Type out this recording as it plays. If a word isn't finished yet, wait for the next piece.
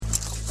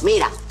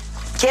Mira,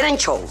 ¿quieren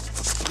show?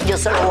 Yo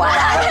se lo voy a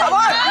dar.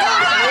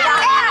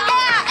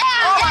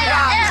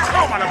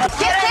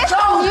 ¿Quieren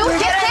show?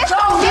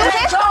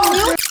 ¿Quieren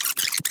show?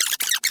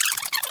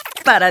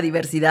 Para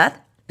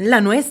diversidad,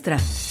 la nuestra.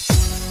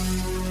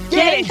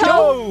 ¿Quieren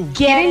show?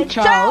 ¿Quieren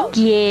show?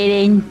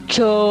 ¿Quieren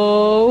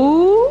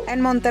show?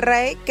 En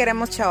Monterrey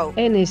queremos show.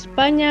 En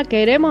España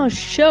queremos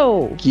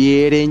show.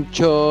 ¿Quieren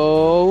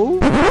show?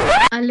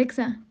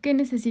 Alexa, ¿qué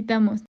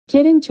necesitamos?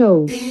 ¿Quieren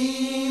show?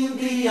 In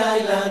the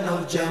island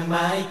of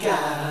Jamaica,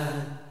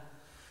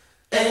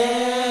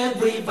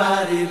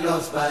 everybody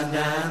loves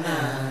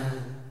banana.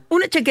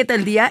 Una chaqueta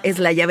al día es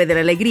la llave de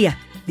la alegría,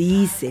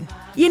 dicen.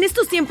 Y en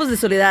estos tiempos de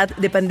soledad,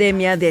 de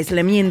pandemia, de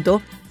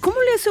aislamiento, ¿cómo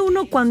le hace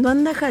uno cuando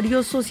anda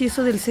jarioso si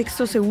eso del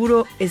sexo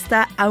seguro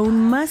está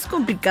aún más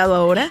complicado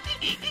ahora?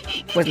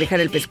 Pues le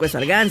jala el pescuezo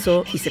al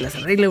ganso y se las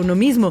arregla uno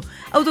mismo.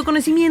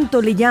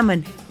 Autoconocimiento le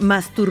llaman,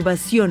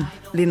 masturbación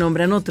le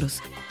nombran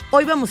otros.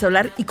 Hoy vamos a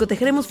hablar y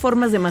cotejaremos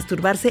formas de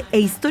masturbarse e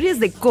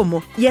historias de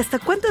cómo y hasta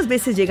cuántas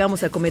veces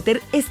llegamos a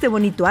cometer este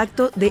bonito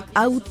acto de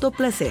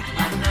autoplacer.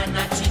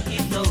 Banana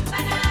chiquito,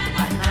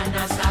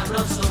 banana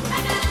sabroso.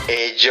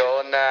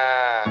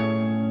 Jonah.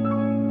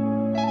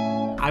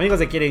 Amigos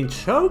de Quieren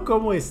Show,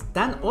 ¿cómo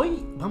están?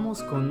 Hoy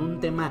vamos con un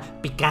tema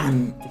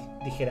picante,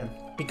 dijeran.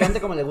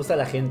 Picante como le gusta a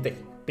la gente.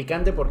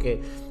 Picante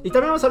porque... Y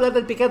también vamos a hablar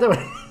del picante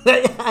porque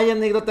hay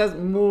anécdotas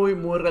muy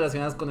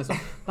relacionadas con eso.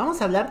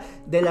 Vamos a hablar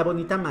de la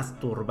bonita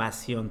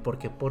masturbación,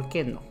 porque ¿por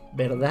qué no?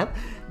 ¿Verdad?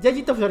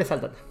 Yayito Flores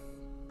Aldana,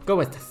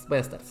 ¿cómo estás?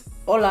 Buenas tardes.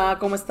 Hola,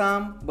 ¿cómo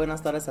están?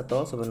 Buenas tardes a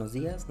todos o buenos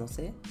días, no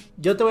sé.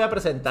 Yo te voy a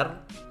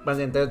presentar, más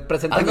bien,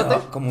 presentándote.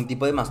 Como un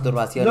tipo de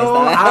masturbación.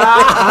 No,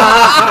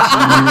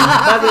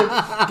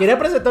 quería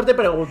presentarte,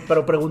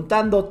 pero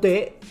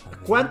preguntándote,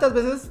 ¿cuántas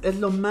veces es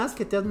lo más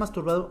que te has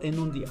masturbado en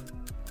un día?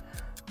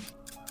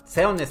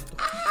 Sea honesto.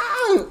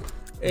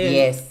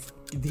 10.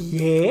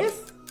 ¿10?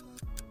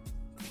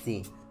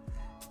 Sí.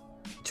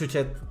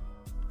 Chuchet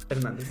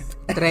Hernández.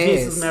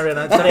 3.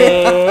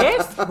 3.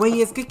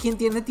 Güey, es que ¿quién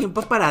tiene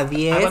tiempo para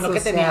 10? Bueno,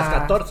 ¿qué tenías?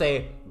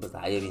 14. Pues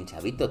ay, bien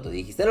chavito, tú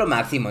dijiste lo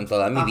máximo en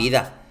toda mi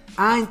vida.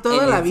 En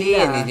toda la vida. Sí,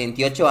 en mis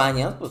 28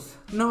 años, pues.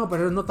 No,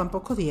 pero no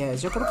tampoco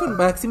 10. Yo creo que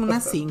máximo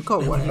unas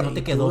 5, güey. No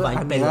te quedó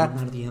pelón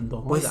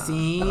ardiendo. Pues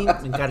sí.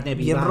 En carne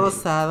viva. Bien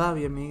rosada,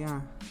 mi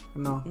amiga.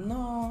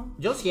 No.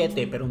 Yo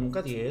 7, pero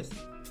nunca 10.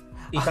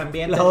 Y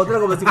también la otra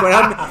como si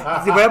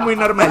fuera muy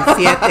normal,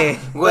 7.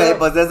 Güey,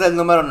 pues es el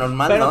número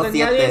normal, pero ¿no?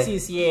 Tenía 7.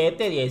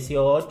 17,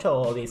 18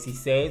 o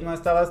 16, no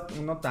estabas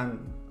uno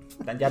tan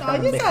ya no,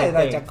 tan esa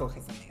edad ya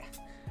coges, amiga.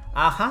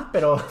 Ajá,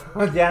 pero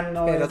ya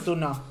no. Pero es, tú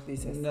no,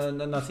 dices.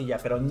 No, sí, ya,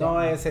 pero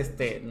no es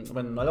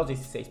bueno, no a los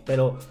 16,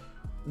 pero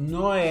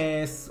no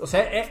es, o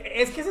sea,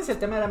 es que ese es el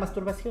tema de la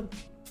masturbación.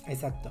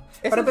 Exacto.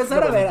 Eso Para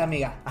empezar, a ver,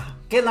 amiga.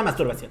 ¿Qué es la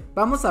masturbación?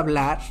 Vamos a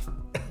hablar.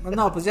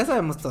 No, pues ya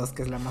sabemos todos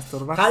qué es la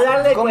masturbación.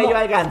 Jalarle cuello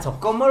al ganso.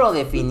 ¿Cómo lo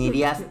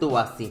definirías tú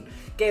así?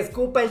 Que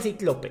escupa el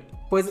cíclope.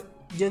 Pues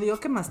yo digo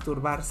que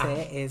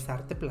masturbarse es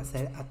darte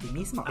placer a ti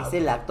mismo. Es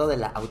el acto de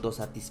la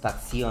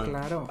autosatisfacción.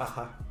 Claro.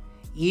 Ajá.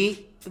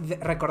 Y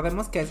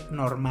recordemos que es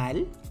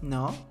normal,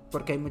 ¿no?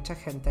 Porque hay mucha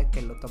gente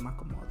que lo toma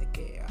como de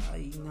que,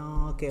 ay,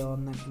 no, qué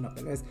onda. No,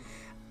 pero es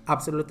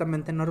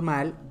absolutamente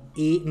normal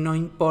y no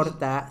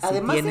importa si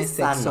además tienes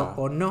sexo sano.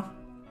 o no.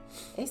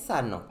 Es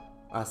sano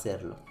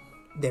hacerlo.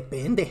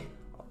 Depende.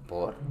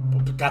 ¿Por?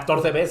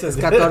 14 veces.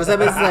 14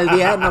 veces al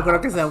día no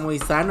creo que sea muy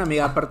sano,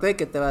 amiga. Aparte de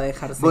que te va a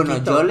dejar sequito. Bueno,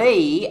 yo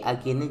leí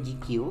aquí en el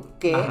GQ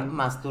que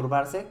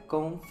masturbarse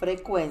con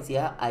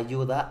frecuencia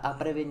ayuda a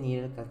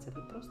prevenir el cáncer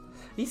de próstata.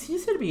 ¿Y si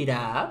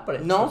servirá?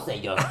 No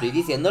sé, yo estoy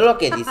diciendo lo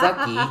que dice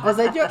aquí. O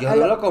sea, yo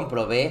no lo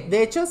comprobé.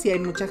 De hecho, sí hay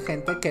mucha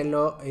gente que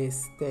lo,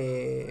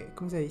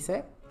 ¿cómo se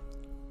dice?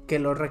 Que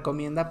lo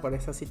recomienda por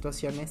esas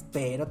situaciones,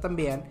 pero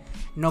también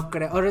no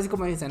creo, ahora es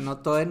como dicen, no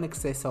todo en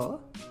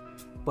exceso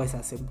pues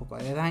hace un poco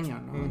de daño,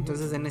 ¿no?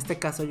 Entonces en este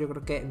caso yo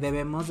creo que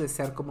debemos de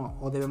ser como,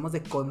 o debemos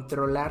de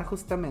controlar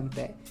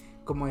justamente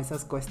como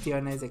esas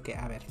cuestiones de que,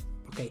 a ver,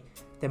 ok,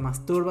 te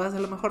masturbas a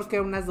lo mejor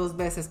que unas 2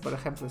 veces, por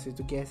ejemplo, si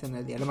tú quieres en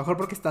el día, a lo mejor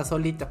porque estás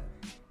solito,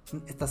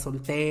 estás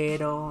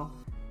soltero,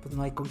 pues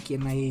no hay con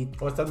quien ahí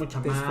o estás muy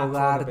chamaco,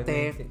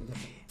 desfogarte.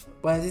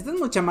 Pues si estás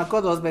muy chamaco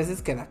 2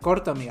 veces queda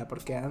corto, amiga,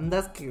 porque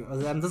andas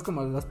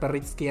como los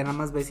perritos que ya nada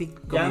más ves y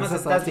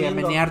comienzas a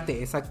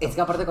menearte, exacto. Es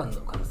que aparte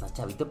cuando estás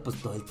chavito, pues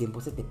todo el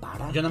tiempo se te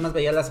para. Yo nada más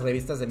veía las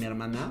revistas de mi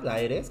hermana, la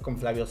Eres, con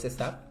Flavio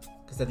César,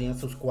 que tenía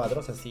sus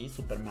cuadros así,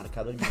 súper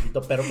marcado, el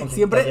maldito perro con su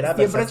siempre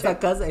Versace.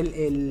 Sacas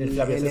el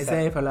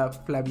ese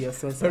Flavio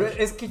César. Pero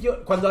es que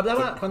yo, cuando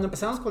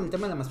empezamos con el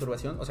tema de la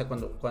masturbación, o sea,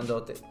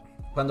 cuando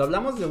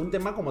hablamos de un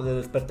tema como de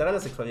despertar a la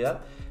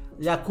sexualidad,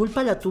 la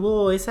culpa la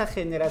tuvo esa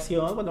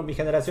generación. Bueno, mi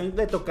generación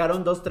le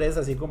tocaron 2, 3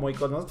 así como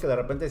iconos que de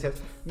repente decías,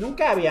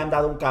 nunca habían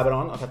dado un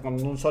cabrón, o sea, con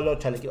un solo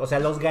chalequito, o sea,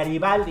 los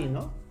Garibaldi,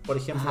 ¿no? Por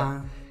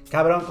ejemplo,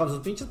 cabrón, con sus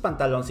pinches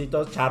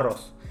pantaloncitos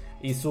charros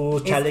y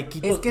sus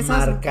chalequitos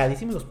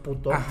marcadísimos los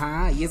putos.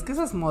 Ajá, y es que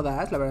esas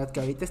modas, la verdad que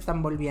ahorita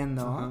están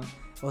volviendo.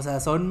 O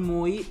sea, son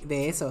muy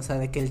de eso, o sea,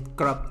 de que el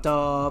crop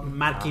top,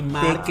 Marky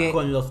Mark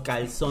con los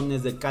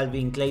calzones de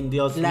Calvin Klein,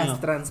 Dios mío.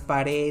 Las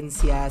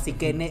transparencias, y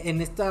que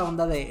en esta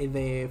onda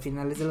de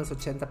finales de los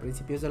 80,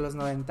 principios de los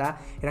 90,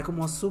 era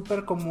como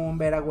súper común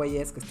ver a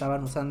güeyes que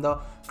estaban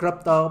usando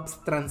crop tops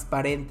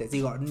transparentes.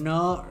 Digo,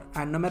 no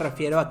me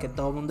refiero a que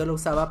todo el mundo lo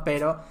usaba,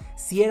 pero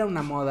sí era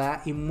una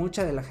moda y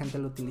mucha de la gente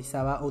lo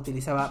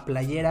utilizaba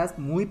playeras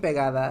muy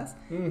pegadas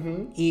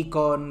y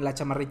con la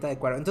chamarrita de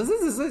cuero.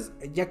 Entonces eso es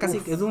ya casi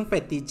que es un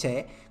fetiche.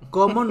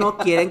 ¿Cómo no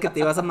quieren que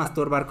te ibas a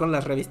masturbar con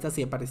las revistas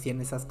si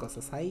aparecían esas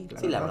cosas ahí?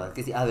 La verdad es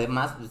que sí.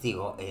 Además, pues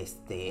digo,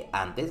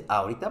 antes,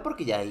 ahorita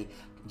porque ya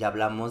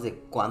hablamos de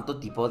cuánto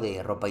tipo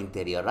de ropa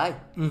interior hay.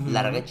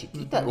 Larga y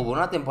chiquita. Hubo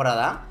una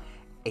temporada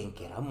en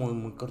que era muy,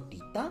 muy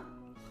cortita.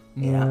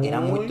 Era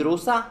muy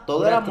truza,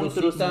 todo era muy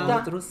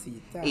trusita.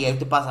 Y ahí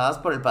tú pasabas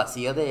por el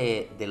pasillo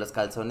de los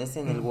calzones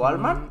en el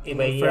Walmart y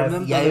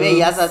ahí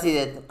veías así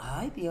de,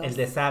 ay Dios. El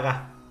de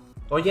Saga.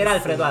 Oye, era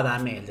Alfredo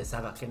Adame, el de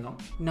Saga, ¿qué no?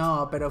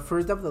 No, pero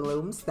Fruit of the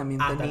Looms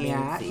también tenía.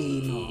 También,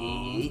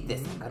 sí, y te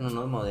sacan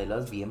unos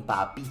modelos bien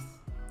papis.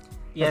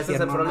 Y ese es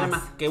el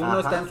problema, que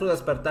uno está en su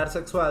despertar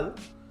sexual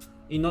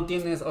y no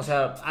tienes, o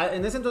sea,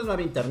 en ese entonces no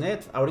había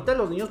internet. Ahorita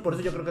los niños, por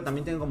eso yo creo que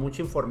también tienen como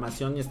mucha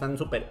información y están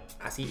súper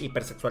así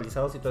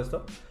hipersexualizados y todo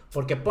esto,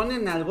 porque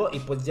ponen algo y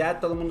pues ya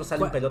todo el mundo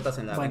sale en pelotas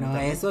en la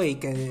internet. Eso, y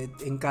que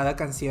en cada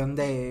canción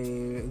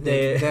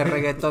de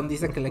reggaetón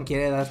dice que le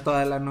quiere dar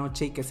toda la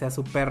noche y que sea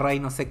su perra y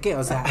no sé qué,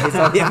 o sea, es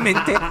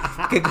obviamente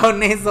que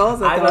con eso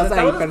te vas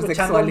a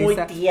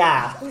hipersexualizar. Muy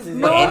tía.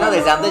 Bueno,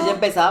 desde antes ya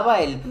empezaba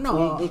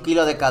un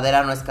kilo de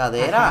cadera no es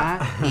cadera.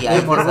 Y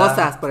hay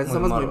morbosas, por eso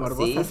somos muy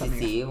morbosas.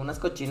 Sí,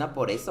 unas cochina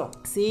por eso.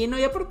 Sí, no,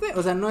 y aparte,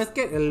 o sea, no es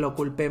que lo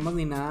culpemos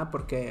ni nada,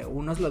 porque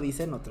unos lo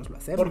dicen, otros lo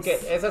hacemos. Porque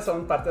esas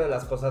son parte de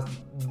las cosas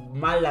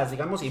malas,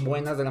 digamos, y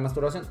buenas de la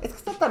masturbación. Es que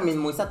está también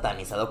muy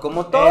satanizado,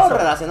 como todo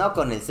relacionado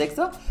con el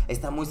sexo,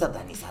 está muy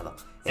satanizado.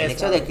 El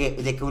hecho de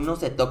que uno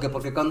se toque,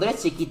 porque cuando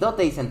eres chiquito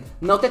te dicen,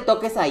 no te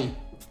toques ahí.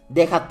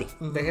 Déjate.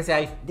 Déjese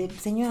ahí.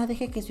 Señora,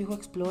 deje que su hijo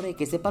explore,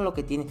 que sepa lo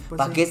que tiene. Pues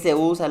 ¿Para qué se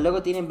usa?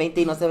 Luego tienen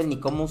 20 y no saben ni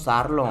cómo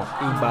usarlo.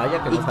 Y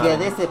vaya que no saben. Y qué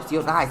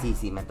decepción. Ay,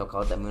 sí, me ha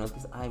tocado también unos que...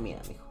 Ay, mira,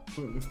 mijo.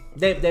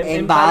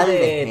 En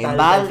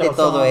balde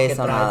todo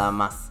eso, nada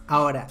más.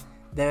 Ahora,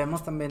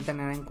 debemos también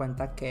tener en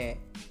cuenta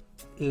que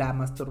la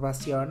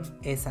masturbación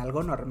es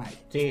algo normal.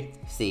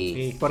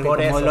 Sí. Porque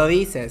como lo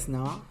dices,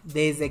 ¿no?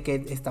 Desde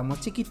que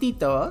estamos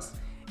chiquititos...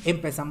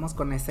 empezamos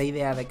con esa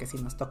idea de que si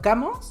nos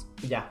tocamos,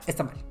 ya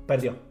está mal.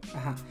 Perdió.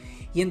 Ajá.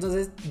 Y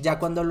entonces, ya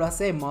cuando lo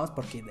hacemos,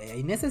 porque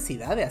hay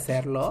necesidad de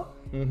hacerlo,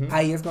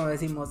 ahí es cuando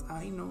decimos,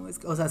 ay no,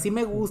 o sea, sí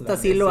me gusta,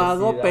 sí lo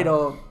hago,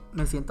 pero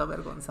me siento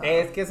avergonzado.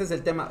 Es que ese es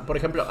el tema. Por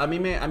ejemplo, a mí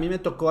me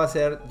tocó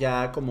hacer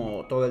ya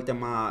como todo el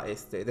tema de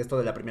esto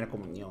de la primera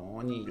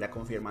comunión y la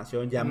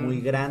confirmación ya muy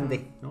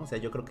grande, ¿no? O sea,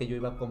 yo creo que yo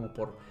iba como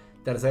por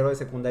tercero de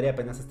secundaria,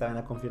 apenas estaba en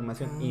la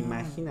confirmación.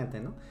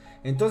 Imagínate, ¿no?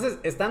 Entonces,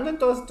 estando en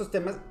todos estos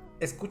temas,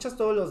 escuchas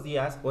todos los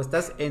días o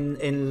estás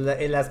en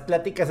las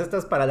pláticas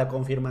estas para la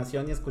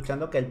confirmación y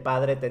escuchando que el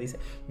padre te dice,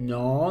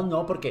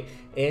 no, porque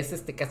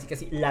es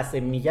casi la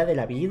semilla de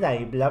la vida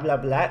y bla, bla,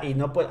 bla, y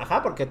no puede,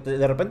 porque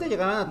de repente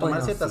llegaban a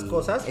tomar ciertas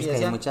cosas es y que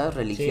decían, hay muchas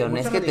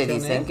religiones que te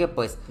dicen que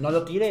pues no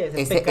lo tires,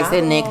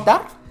 ese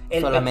néctar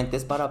solamente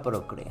es para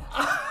procrear.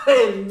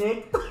 El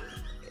néctar.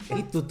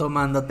 Y tú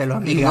tomándotelo,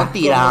 amiga. Y no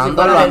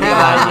tirándolo,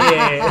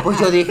 amiga. Pues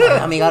yo dije,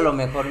 amiga, a lo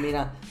mejor,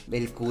 mira,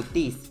 el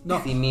cutis. No.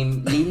 Si mi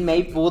Lin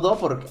May pudo,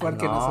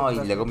 porque no,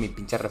 y luego mi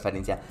pinche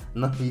referencia.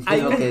 No dije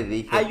lo que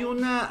dije. Hay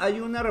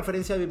una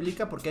referencia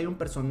bíblica porque hay un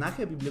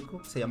personaje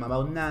bíblico que se llamaba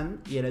Onán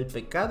y era el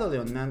pecado de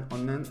Onán.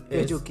 Onán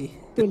es Oyuki.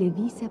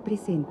 Televisa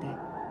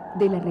presenta,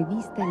 de la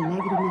revista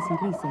Lágrimas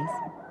y Risas,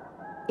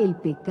 El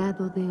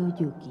pecado de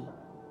Oyuki.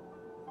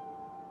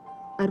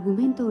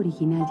 Argumento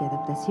original y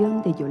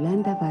adaptación de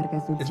Yolanda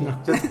Vargas Dulce.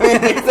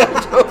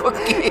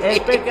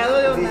 El pecado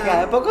de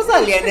Onán. ¿A poco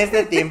salía en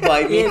este tiempo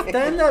ahí? Y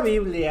está en la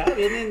Biblia,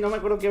 viene, no me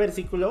acuerdo qué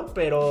versículo,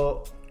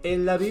 pero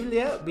en la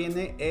Biblia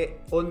viene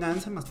Onán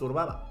se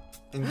masturbaba.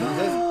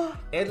 Entonces,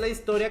 es la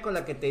historia con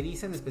la que te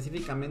dicen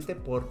específicamente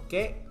por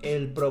qué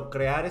el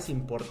procrear es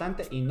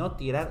importante y no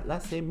tirar la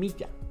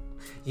semilla.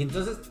 Y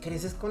entonces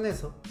creces con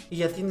eso y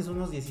ya tienes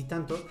unos 10 y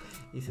tantos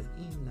y dices,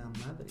 ¡y la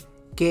madre!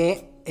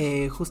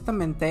 Que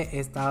justamente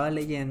estaba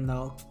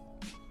leyendo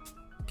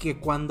que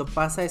cuando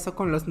pasa eso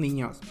con los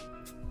niños,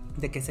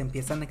 de que se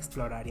empiezan a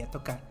explorar y a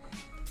tocar,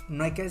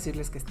 no hay que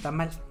decirles que está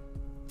mal.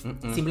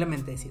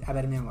 Simplemente decir, a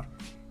ver, mi amor,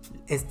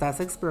 estás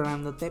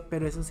explorándote,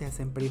 pero eso se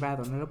hace en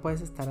privado, no lo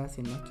puedes estar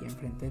haciendo aquí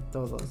enfrente de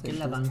todos. En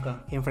la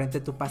banca. Enfrente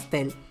de tu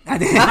pastel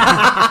de 3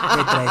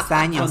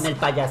 años. Con el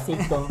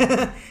payasito.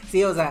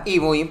 Sí, o sea. Y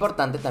muy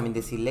importante también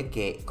decirle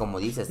que, como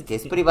dices, que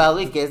es privado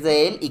y que es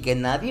de él y que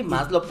nadie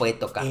más lo puede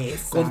tocar.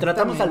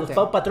 Contratamos a los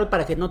Pau Patrol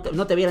para que no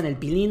te vieran el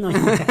pilino.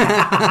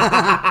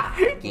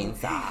 ¿Quién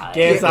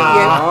sabe?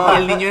 Y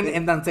el niño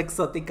en danza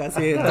exótica,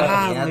 así.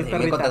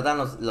 Me contratan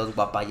los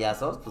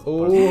guapayazos, pues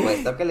por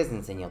supuesto que les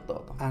enseño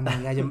todo.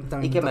 Amiga, yo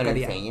también Y que me lo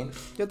tocaría. enseñen.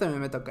 Yo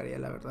también me tocaría,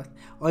 la verdad.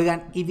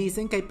 Oigan, y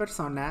dicen que hay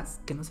personas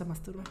que no se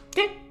masturban.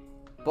 ¿Qué?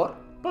 ¿Por?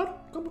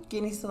 ¿Cómo?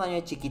 ¿Quién hizo daño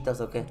de chiquitas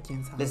o qué?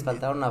 ¿Quién sabe? Les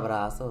faltaron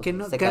abrazos, Que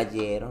no, se que-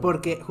 cayeron.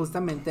 Porque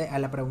justamente a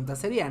la pregunta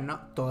sería, ¿no?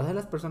 ¿Todas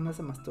las personas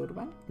se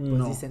masturban? Pues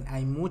No. dicen,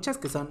 hay muchas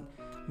que son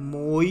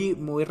muy,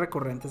 muy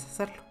recurrentes a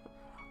hacerlo.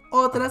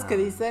 Otras que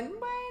dicen,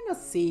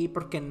 bueno, sí,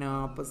 ¿por qué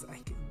no? Pues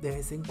ay, de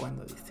vez en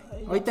cuando, dice.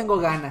 Hoy tengo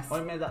ganas.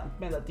 Hoy me da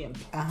tiempo.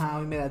 Ajá,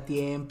 hoy me da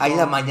tiempo. Hay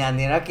la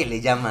mañanera que le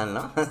llaman,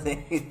 ¿no? Sí,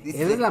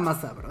 dice. Esa es la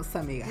más sabrosa,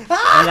 amiga.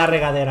 En la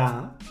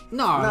regadera.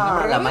 No,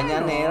 No, la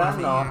mañanera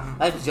no. no.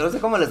 Ay, pues yo no sé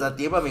cómo les da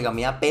tiempo, amiga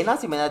mía. Apenas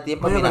si me da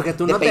tiempo, Bueno, mira, porque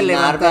tú de no te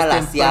peinarme, levantas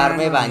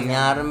alaciarme, temprano, amiga.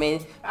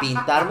 bañarme,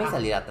 pintarme y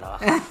salir a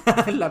trabajar.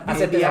 La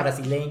Hacerte media. la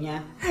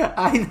brasileña.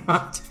 Ay,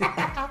 no.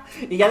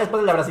 Y ya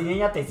después de la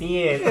brasileña te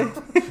sigues.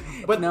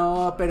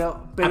 Bueno, No,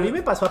 pero a mí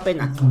me pasó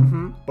apenas.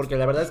 Porque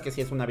la verdad es que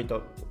sí es un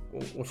hábito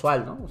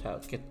usual, ¿no? O sea,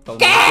 que todo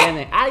el mundo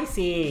tiene. ¡Ay,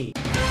 sí!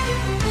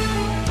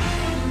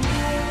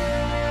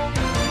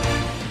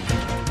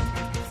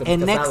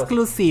 en Casados.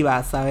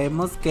 exclusiva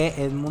sabemos que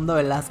Edmundo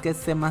Velázquez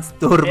se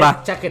masturba.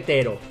 Es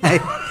chaquetero.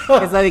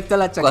 Es adicto a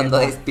la chaqueta. Cuando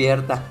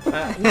despierta.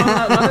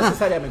 No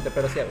necesariamente,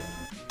 pero sí a veces.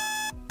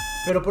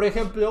 Pero por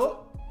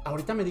ejemplo,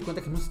 ahorita me di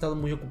cuenta que hemos estado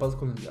muy ocupados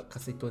con la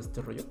casa y todo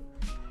este rollo.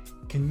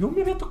 Que no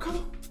me había tocado.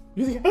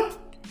 Yo dije,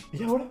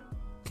 ¿y ahora?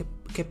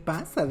 ¿Qué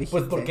pasa? Dijiste.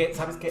 Pues porque,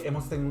 ¿sabes que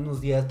hemos tenido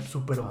unos días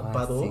súper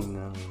ocupados? sí,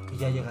 no. Que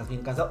ya llegas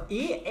bien cansado.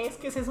 Y es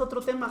que ese es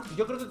otro tema.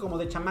 Yo creo que como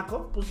de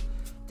chamaco, pues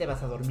te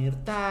vas a dormir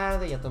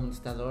tarde, ya todo el mundo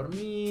está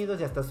dormido,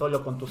 ya estás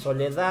solo con tu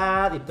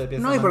soledad y te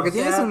empiezas No, y a porque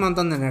manosear. tienes un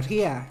montón de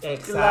energía.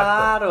 Exacto.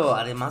 Claro,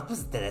 además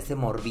pues te da ese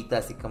morbito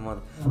así como...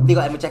 Digo,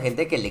 hay mucha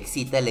gente que le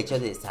excita el hecho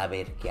de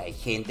saber que hay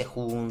gente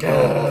junto.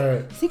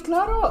 ¿Qué? Sí,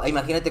 claro.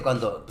 Imagínate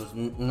cuando pues,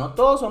 no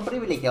todos son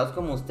privilegiados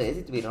como ustedes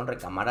y tuvieron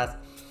recámaras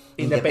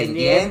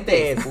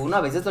independientes. Uno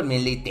a veces dormía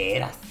en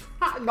literas.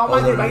 No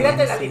manches,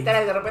 imagínate la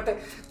litera y de repente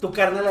tu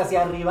carnal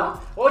hacia arriba.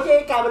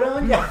 Oye,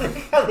 cabrón, ya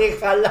deja de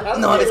jalar.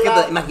 No, es que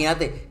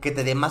imagínate que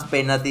te dé más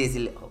pena a ti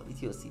decirle, ay,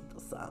 Diosito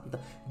santo.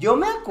 Yo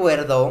me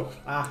acuerdo.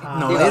 Ajá.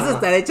 No Digo, debes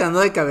estar echando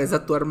de cabeza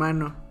a tu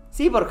hermano.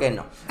 Sí, ¿por qué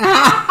no?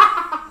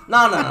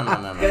 No.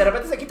 Que de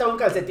repente se quita un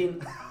calcetín.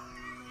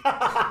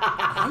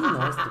 Ay,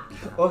 no,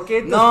 estúpido. ¿O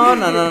qué? No,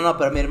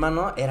 pero mi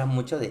hermano era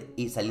mucho de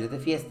ir salir de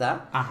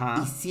fiesta. Ajá.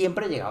 Y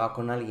siempre llegaba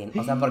con alguien.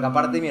 O sea, porque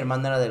aparte mi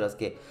hermano era de los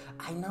que,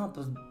 ay, no,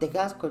 pues te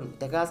quedas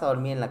a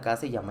dormir en la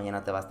casa y ya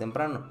mañana te vas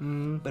temprano.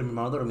 Pero mi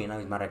hermano dormía en la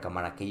misma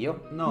recámara que yo.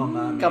 No,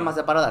 mami. Camas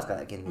separadas,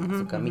 cada quien en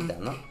su camita,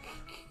 ¿no?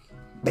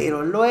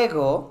 Pero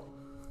luego,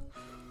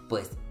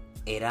 pues,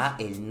 era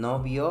el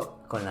novio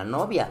con la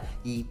novia.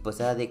 Y pues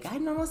era de que,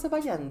 ay, no se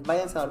vayan,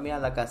 váyanse a dormir a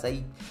la casa.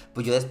 Y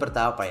pues yo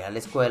despertaba para ir a la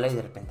escuela y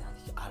de repente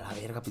dije, a la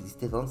verga, pues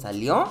 ¿viste dónde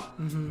salió?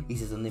 Y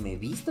dices, ¿dónde me he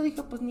visto?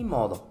 Dije, pues ni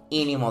modo.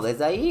 Y ni modo,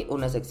 desde ahí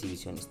uno es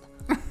exhibicionista.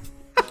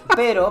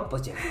 Pero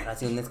pues llegó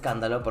así un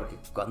escándalo porque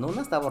cuando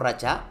uno está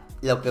borracha,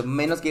 lo que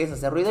menos quieres es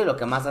hacer ruido y lo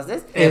que más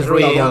haces Es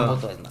ruido. todo un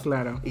puto desmadre.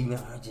 Claro. Y mi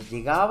hermano ya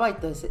llegaba y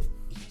todo ese...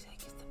 Y yo decía,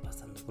 ¿qué está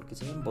pasando? Porque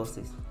se oyen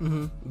voces.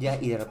 Ya,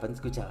 y de repente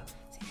escuchaba,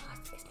 sí, no,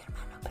 es mi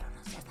hermano, pero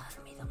no se está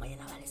dormido,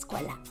 mañana va a la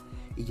escuela.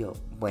 Y yo,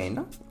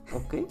 bueno,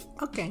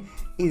 ok.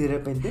 Y de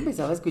repente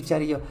empezaba a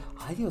escuchar y yo,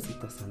 ay,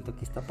 Diosito santo,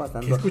 ¿qué está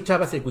pasando? ¿Qué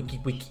escuchabas el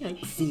wiki?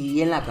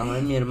 Sí, en la cama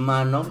de mi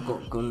hermano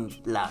con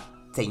la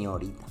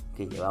señorita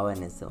que llevaba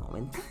en ese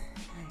momento.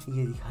 Y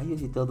yo dije, ay,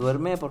 Diosito,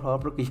 duerme, por favor,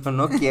 porque yo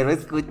no quiero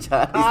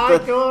escuchar esto. ¡Ay,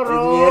 qué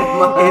horror! Es mi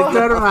hermano. Es tu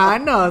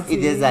hermano, sí. Y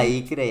desde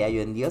ahí creía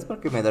yo en Dios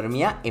porque me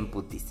dormía en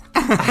putiza.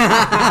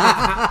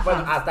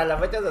 Bueno, hasta la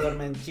fecha se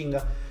duerme en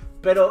chinga.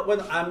 Pero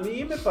bueno, a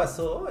mí me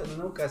pasó en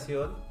una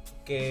ocasión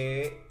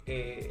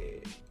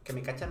que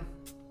me cacharon.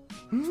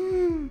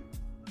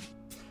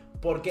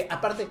 Porque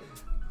aparte,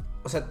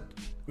 o sea,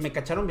 me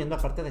cacharon viendo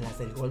aparte de las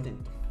del Golden.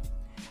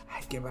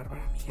 Ay, qué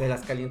bárbara, amiga. De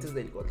las calientes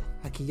del Golden.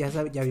 Aquí ya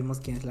vimos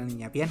quién es la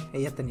niña bien.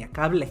 Ella tenía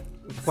cable,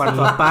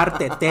 cuarto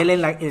aparte, tele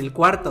en el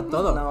cuarto,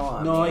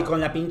 todo. No, y con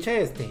la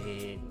pinche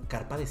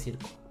carpa de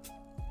circo.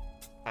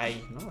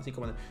 Ahí, ¿no? Así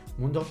como de,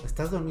 mundo,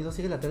 ¿estás dormido?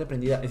 Sigue la tele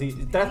prendida.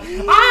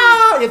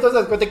 ¡Ah! Y entonces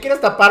cuando te quieres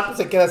tapar, pues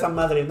se queda esa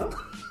madre, ¿no?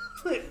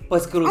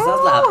 Pues cruzas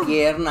la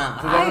pierna.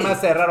 Pues ya nomás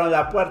cerraron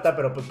la puerta,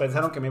 pero pues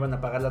pensaron que me iban a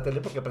apagar la tele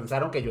porque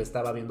pensaron que yo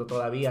estaba viendo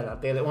todavía la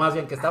tele. O más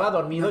bien que estaba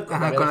dormido y que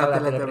Ajá, había con la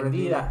dejado tele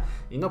prendida.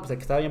 Y no, pues el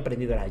que estaba bien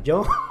prendido era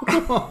yo.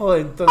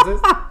 Entonces,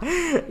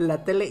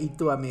 la tele y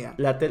tú, amiga.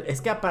 la tele.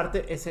 Es que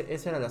aparte, ese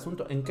era el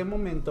asunto. ¿En qué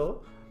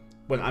momento?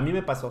 Bueno, a mí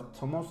me pasó.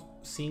 Somos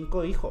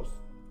 5 hijos.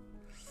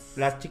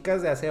 Las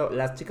chicas de aseo,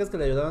 las chicas que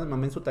le ayudaban a mi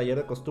mamá en su taller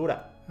de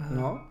costura,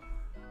 ¿no?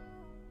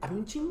 Había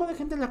un chingo de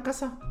gente en la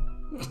casa.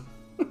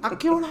 ¿A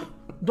qué hora?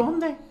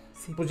 ¿Dónde?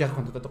 Sí. Pues ya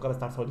cuando te tocaba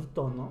estar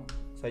solito, ¿no?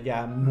 O sea,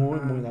 ya muy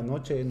la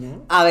noche,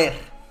 ¿no? A ver,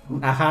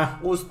 Ajá.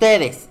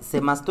 ¿ustedes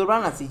se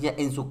masturban así ya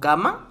en su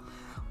cama?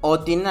 ¿O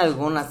tienen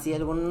algún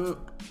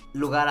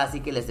lugar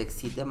así que les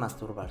excite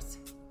masturbarse?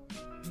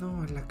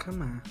 No, en la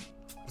cama.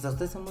 O sea,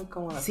 ustedes son muy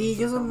cómodas. Sí, en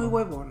su yo soy cama. muy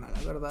huevona,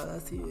 la verdad,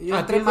 así. Yo ¿A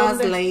entre ti más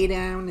dónde?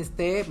 later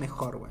esté,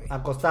 mejor, güey.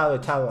 Acostado,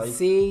 echado ahí.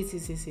 Sí.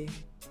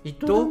 ¿Y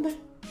tú dónde?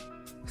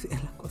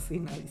 En la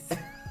cocina, dice.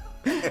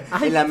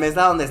 En la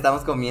mesa donde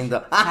estamos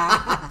comiendo.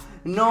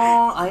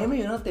 No, a mí me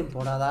dio una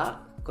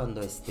temporada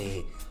cuando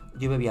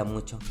yo bebía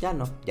mucho. Ya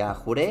no, ya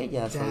juré,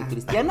 ya soy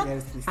cristiana. Ya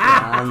eres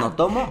cristiana. Ya no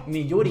tomo.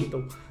 Ni Yuri, tú.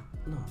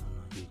 No,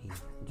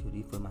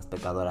 Yuri fue más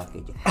pecadora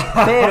que yo.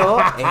 Pero,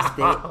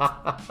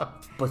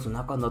 pues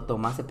una cuando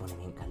toma se pone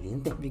bien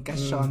caliente. Mi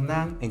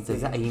cachonda.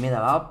 Entonces ahí me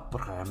daba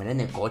por jalármela en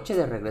el coche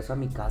de regreso a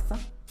mi casa.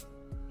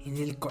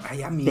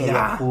 Ay, amiga. Te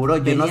lo juro,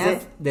 yo no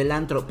sé. Del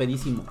antro,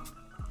 pedísimo.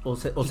 O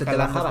se te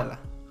bajaba.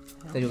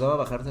 Te ayudaba a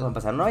bajarte. Para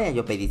empezar, no vaya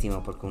yo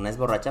pedísimo, porque una es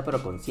borracha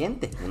pero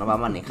consciente. Uno va a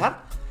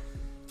manejar.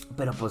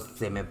 Pero pues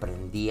se me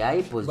prendía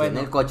y pues bueno, yo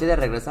en el coche de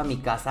regreso a mi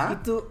casa.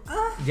 Y tú,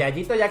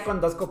 Yayito ya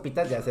con 2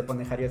 copitas ya se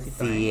pone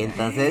jariosito. Sí,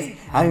 entonces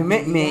a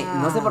mí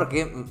no sé por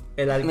qué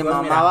el alcohol, me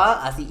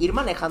mamaba así, ir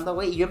manejando,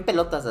 güey, y yo en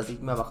pelotas así,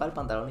 me bajaba el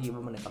pantalón y yo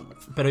iba manejando.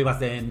 Pero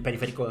ibas en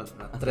periférico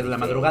a 3 de la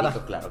madrugada.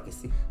 Claro que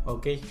sí.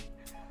 Ok.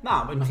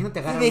 No, imagínate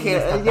agarrar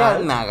dije, ya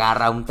me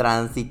agarra un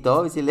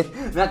tránsito y si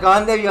me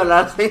acaban de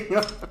violar,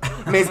 señor.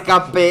 Me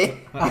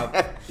escapé.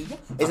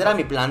 Ese era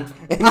mi plan.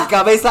 En mi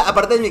cabeza,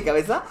 aparte de mi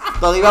cabeza,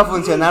 todo iba a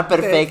funcionar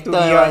perfecto.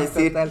 Iba a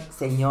decir,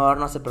 señor,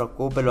 no se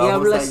preocupe, lo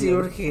vamos a hacer.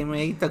 Diablo, Jorge,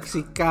 me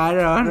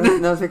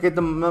intoxicaron. No sé qué,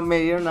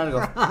 me dieron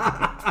algo.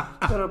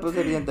 Pero pues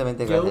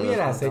evidentemente. ¿Qué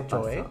hubieras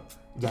hecho,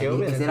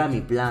 Ese era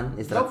mi plan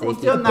estratégico. No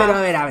funciona. Pero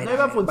a ver. No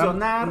iba a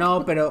funcionar.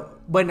 No,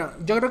 pero bueno,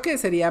 yo creo que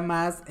sería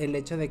más el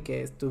hecho de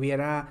que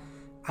estuviera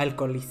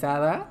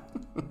alcoholizada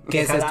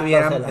que se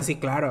estuviera. Sí,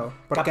 claro.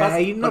 Porque capaz,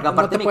 ahí no, porque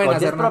aparte no te pueden coche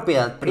hacer es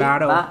propiedad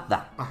privada.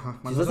 Claro. Ajá.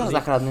 Si usted se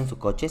está jalando en su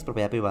coche, es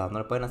propiedad privada, no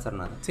le pueden hacer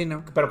nada. Sí,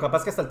 no. Pero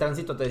capaz que hasta el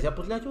tránsito te decía,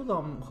 pues le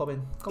ayudo,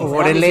 joven.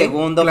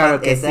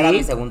 Ese era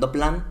mi segundo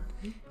plan.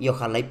 Y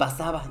ojalá y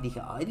pasaba.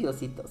 Dije, ay,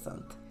 Diosito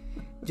santo.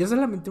 Yo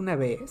solamente una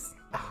vez.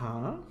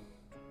 Ajá.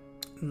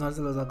 No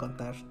se los voy a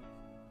contar.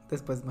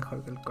 Después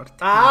mejor del corte.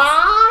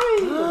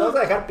 ¡Ay! Nos vamos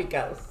a dejar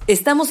picados.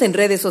 Estamos en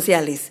redes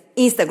sociales,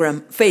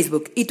 Instagram,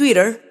 Facebook y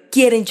Twitter.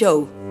 Quieren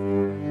Show.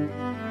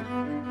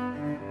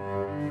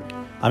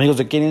 Amigos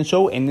de Quieren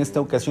Show, en esta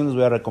ocasión les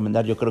voy a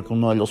recomendar, yo creo que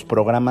uno de los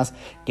programas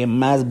que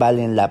más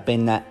valen la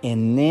pena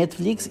en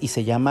Netflix y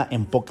se llama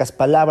En Pocas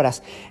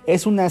Palabras.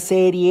 Es una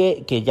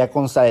serie que ya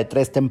consta de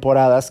 3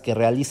 temporadas que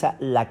realiza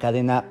la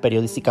cadena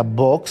periodística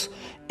Vox,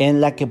 en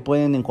la que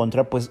pueden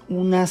encontrar pues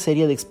una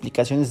serie de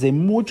explicaciones de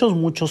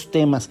muchos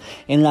temas.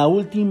 En la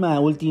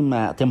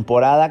última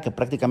temporada, que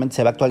prácticamente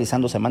se va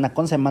actualizando semana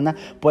con semana,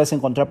 puedes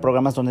encontrar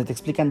programas donde te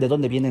explican de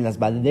dónde vienen las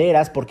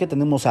banderas, por qué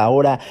tenemos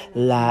ahora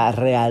la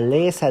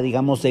realeza,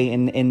 digamos,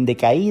 en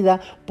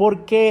decaída,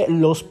 por qué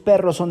los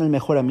perros son el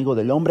mejor amigo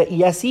del hombre,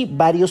 y así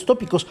varios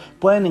tópicos.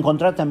 Pueden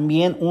encontrar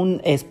también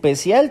un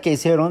especial que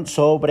hicieron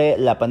sobre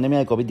la pandemia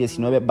de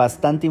COVID-19,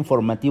 bastante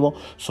informativo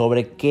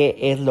sobre qué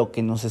es lo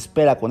que nos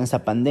espera con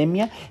esa pandemia,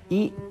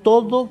 y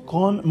todo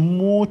con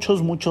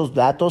muchos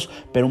datos,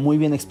 pero muy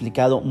bien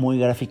explicado, muy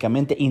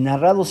gráficamente y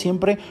narrado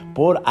siempre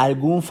por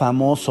algún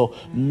famoso.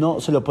 No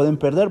se lo pueden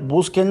perder,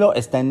 búsquenlo,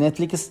 está en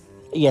Netflix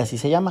y así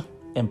se llama,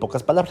 En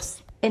Pocas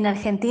Palabras. En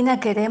Argentina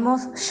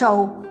queremos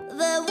show.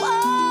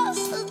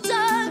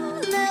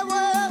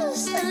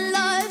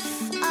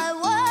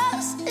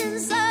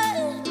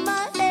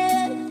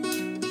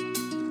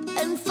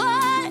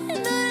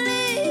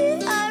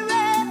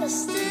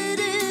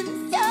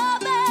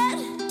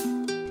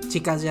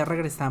 Chicas, ya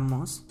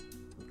regresamos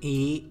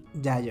y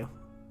Yayo,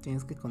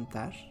 tienes que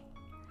contar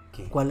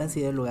cuál ha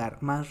sido el lugar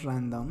más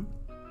random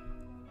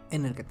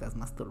en el que te has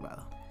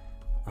masturbado.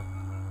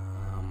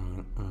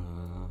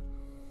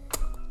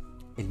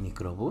 ¿El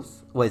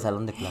microbús? ¿O el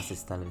salón de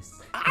clases, tal vez?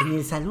 ¿En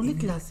el salón de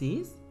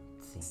clases?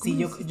 Sí,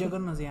 yo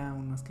conocía a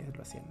unos que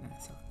lo hacían en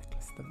el salón de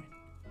clases también.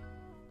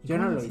 Yo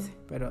no lo hice,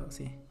 pero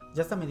sí.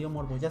 Ya hasta me dio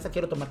morbo, ya hasta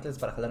quiero tomar clases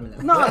para jalármela.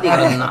 No, digo,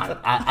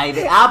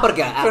 no.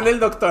 Porque... Con el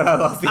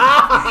doctorado así,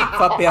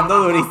 papeando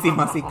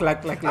durísimo, así,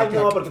 clac. Ay,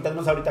 no, porque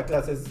tenemos ahorita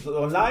clases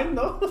online,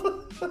 ¿no?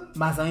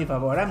 Más a mi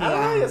favor,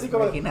 amiga. Ay, así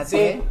como,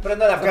 imagínate. Sí,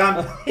 prenda la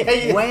cama.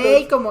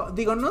 Güey, como,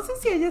 digo, no sé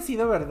si haya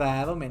sido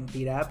verdad o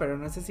mentira, pero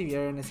no sé si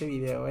vieron ese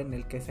video en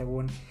el que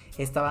según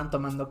estaban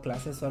tomando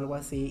clases o algo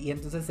así, y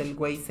entonces el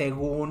güey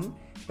según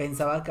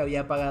pensaba que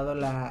había apagado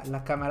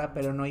la cámara,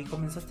 pero no, y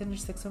comenzó a tener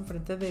sexo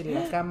enfrente de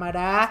la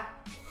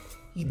cámara.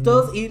 Y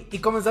todos, y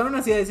comenzaron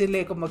así a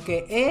decirle como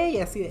que, ey,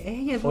 así de,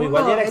 ey, es o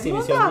igual ya era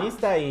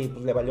exhibicionista y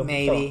pues le valió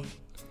maybe.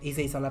 Y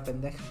se hizo la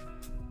pendeja.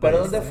 ¿Pero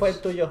dónde fue el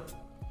tuyo?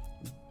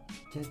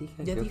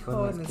 Ya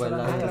dijo en la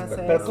escuela.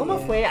 Pero ¿cómo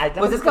fue?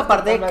 Pues es que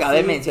aparte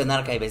cabe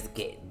mencionar que hay veces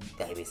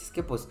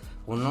que pues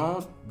uno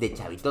de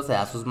chavito se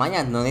da sus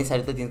mañas, no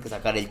necesariamente tienes que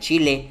sacar el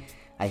chile.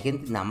 Hay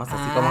gente nada más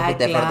así como que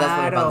te faltas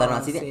con el pantalón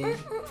así de...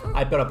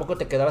 Ay, pero ¿a poco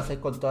te quedabas ahí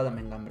con toda la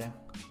mengambrea?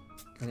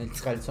 En el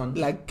calzón.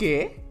 ¿La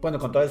qué? Bueno,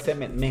 con todo el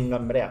semen,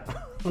 mengambrea.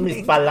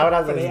 Mis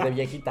palabras de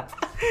viejita.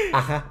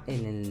 Ajá.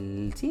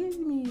 Sí,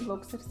 mi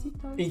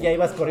boxercito. ¿Y ya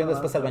ibas corriendo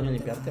después al baño a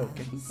limpiarte o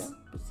qué?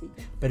 Pues sí.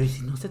 Pero ¿y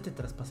si no se te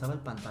traspasaba el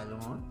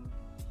pantalón?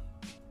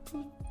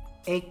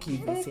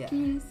 X.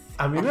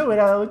 A mí me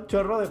hubiera dado un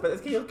chorro de...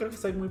 Es que yo creo que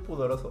soy muy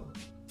pudoroso.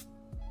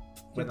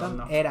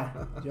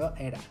 Yo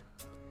era.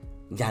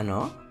 ¿Ya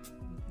no?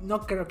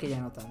 No creo que ya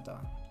no tanto.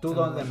 ¿Tú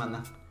dónde,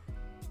 mana?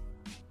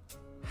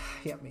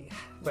 Ay, amiga.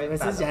 A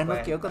veces ya no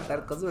quiero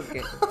contar cosas porque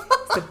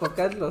este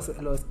podcast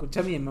lo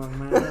escucha mi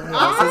mamá. A veces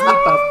mi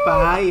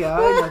papá y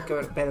ay, no, que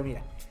ver. Pero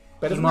mira.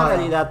 Pero es una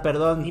realidad,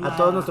 perdón, a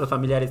todos nuestros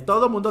familiares.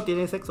 Todo mundo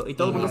tiene sexo y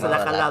todo el mundo se la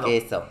ha jalado. La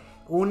queso.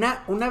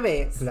 Una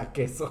vez. La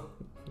queso.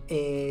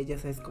 Ya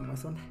sabes cómo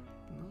es una,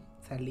 ¿no?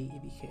 Salí y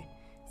dije,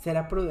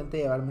 ¿será prudente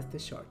llevarme este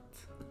short?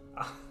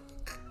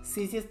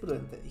 Sí es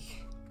prudente,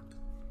 dije.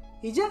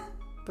 Y ya,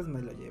 pues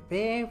me lo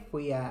llevé,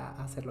 fui a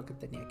hacer lo que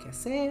tenía que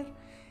hacer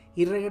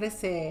y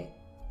regresé.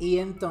 Y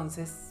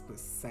entonces,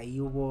 pues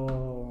ahí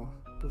hubo,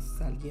 pues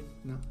alguien,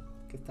 ¿no?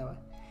 Que estaba.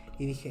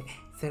 Y dije,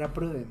 ¿será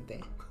prudente?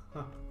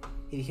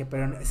 Y dije,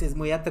 pero es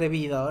muy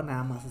atrevido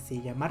nada más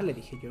así llamarle.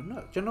 Dije, yo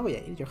no voy a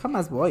ir, yo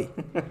jamás voy.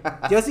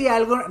 Yo si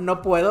algo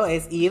no puedo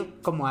es ir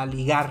como a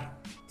ligar.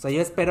 O sea,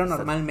 yo espero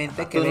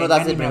normalmente que tú no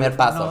das el primer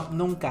paso.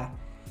 No, nunca.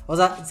 O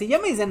sea, si ya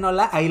me dicen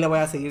hola, ahí le voy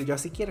a seguir yo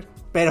si quiero.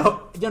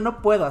 Pero yo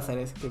no puedo hacer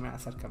ese primer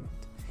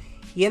acercamiento.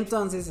 Y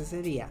entonces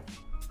ese día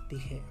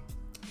dije,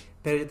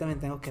 pero yo también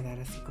tengo que dar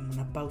así como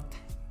una pauta.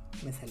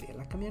 Me salí de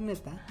la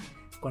camioneta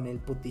con el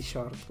putty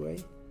short,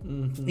 güey.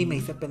 Y me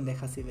hice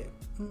pendeja así de...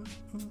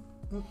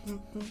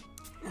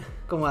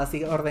 como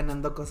así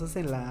ordenando cosas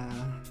en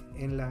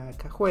la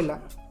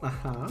cajuela.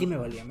 Ajá. Y me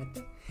volví a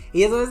meter.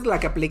 Y eso es la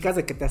que aplicas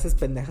de que te haces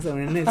pendejas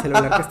en el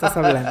celular que estás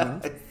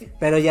hablando.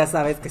 Pero ya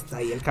sabes que está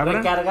ahí el cabrón.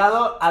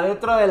 Recargado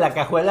adentro de la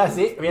cajuela,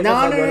 así. No.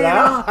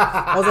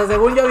 O sea,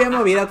 según yo había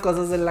movido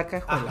cosas en la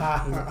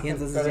cajuela. Y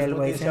entonces ya el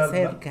güey se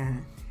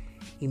acerca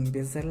y me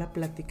empieza a hacer la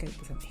plática y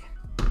pues amiga.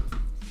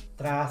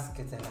 Tras,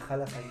 que se la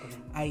jalas ahí con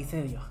él. Ahí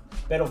se dio.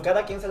 ¿Pero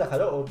cada quien se la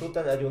jaló o tú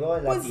te la ayudó a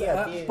la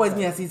tía? Pues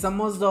mira, si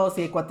somos dos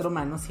y hay 4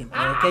 manos, siempre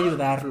hay que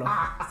ayudarlo.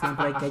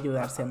 Siempre hay que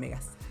ayudarse,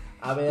 amigas.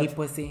 A ver. Y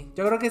pues sí,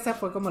 yo creo que esa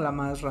fue como la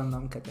más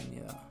random que he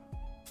tenido.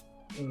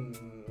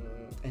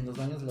 ¿En los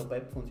baños de la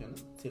UPAEP funciona?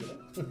 ¿Sirve?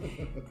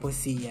 Pues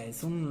sí, ya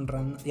es un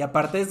random. Y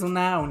aparte es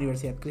una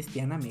universidad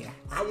cristiana, amiga.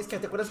 Ay, es que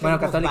te acuerdas que bueno,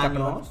 había católica,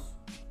 baños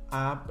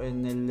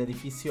en el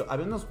edificio.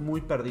 Había unos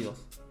muy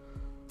perdidos.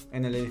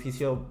 En el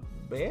edificio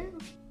B.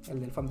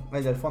 El del fondo.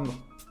 El del fondo.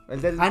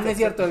 El del no es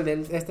cierto, el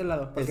del este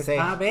lado. Porque el C.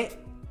 es A, B.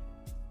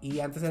 Y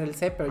antes era el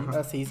C, pero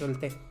ya se hizo el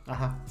T.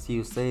 Ajá. Si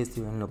usted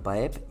estuvo en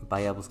Lopaep,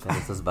 vaya a buscar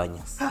esos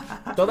baños.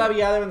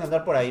 Todavía deben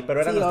andar por ahí,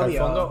 pero eran hasta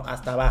obvio. el fondo,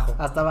 hasta abajo.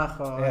 Hasta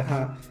abajo.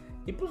 Ajá.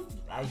 Y pues,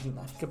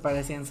 que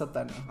parecían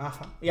sótano.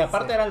 Ajá. Y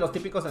aparte eran los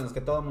típicos en los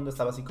que todo el mundo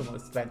estaba así como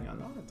extraño,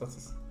 ¿no?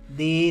 Entonces.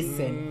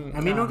 Dicen.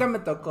 A mí nunca me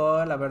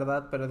tocó, la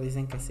verdad, pero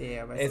dicen que sí.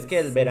 A veces es que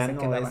el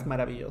verano es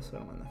maravilloso,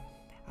 hermano.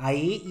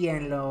 Ahí y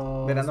en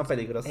los... Verano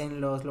peligroso.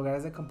 En los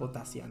lugares de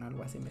computación,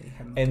 algo así me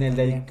dijeron. En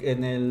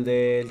el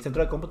del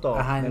centro de cómputo.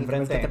 Ajá, en el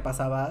enfrente. que te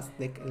pasabas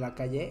de la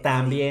calle.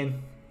 También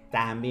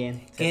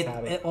se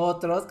sabe.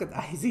 Otros que,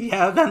 ay, sí,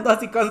 ya dando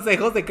así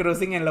consejos de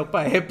cruising en la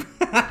UPAEP.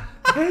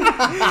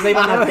 Se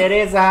iban a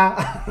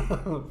Teresa.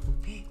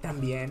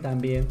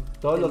 También.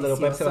 Todos los de la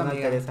UPAEP se van a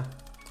Teresa.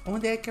 Un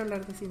día hay que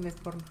hablar de cines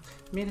porno.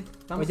 Miren,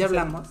 vamos. ¿Ya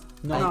hablamos?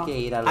 No. Hay que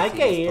ir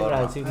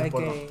al cine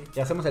porno. Y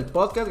hacemos el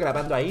podcast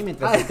grabando ahí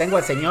mientras tengo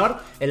al señor,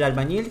 el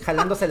albañil,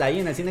 jalándosela ahí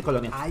en el cine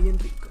colonial. Ay,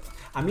 Enrico.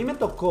 A mí me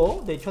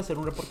tocó, de hecho, hacer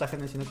un reportaje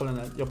en el cine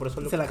colonial. Yo por eso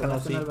lo ¿Se la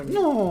jalaste en el albañil?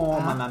 No,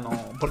 mana, no.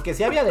 Porque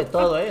sí había de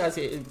todo,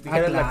 Así,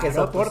 la que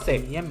soporte.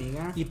 Pues sí,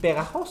 amiga. Y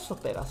pegajoso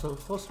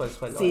el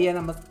suelo. Sí,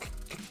 nada más.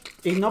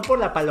 Y no por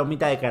la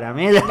palomita de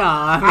caramelo. No,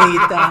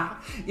 amiguita.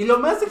 Y lo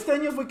más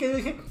extraño fue que yo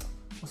dije,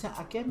 o sea,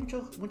 aquí hay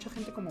mucha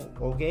gente como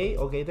o gay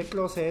de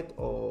closet,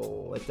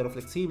 o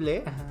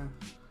heteroflexible. Ajá.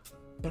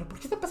 ¿Pero por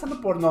qué está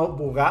pasando porno,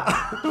 buga?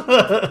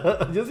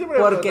 Yo siempre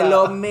porque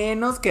lo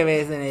menos que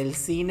ves en el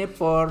cine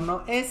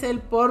porno es el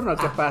porno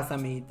que pasa,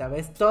 amiguita.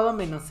 Ves todo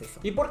menos eso.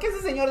 ¿Y por qué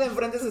ese señor de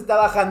enfrente se está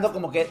bajando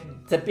como que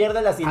se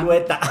pierde la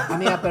silueta?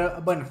 Amiga, pero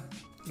bueno,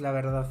 la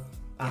verdad,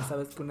 ya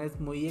sabes que una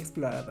es muy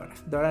exploradora.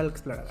 Dora la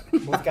exploradora.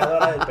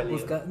 Buscadora del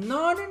peligro.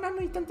 No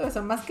hay tanto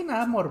eso. Más que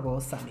nada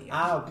morbosa,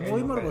 amiga. Ok.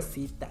 Muy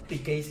morbosita. ¿Y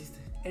qué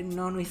hiciste?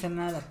 No hice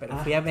nada, pero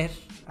fui a ver.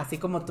 Así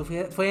como tú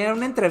fue a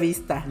una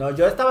entrevista. No,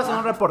 yo estaba haciendo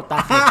un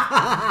reportaje.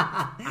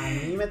 A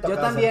mí me tocó. Yo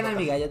también,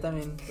 amiga, yo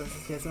también. Entonces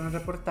fui a hacer un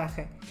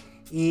reportaje.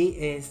 Y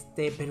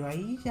pero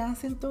ahí ya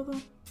hacen todo.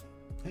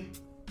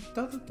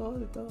 Todo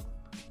de todo.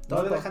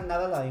 No le dejan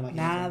nada a la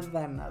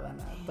imaginación. Nada,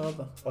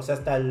 todo. O sea,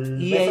 hasta el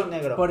beso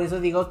negro. Por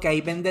eso digo que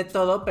ahí vende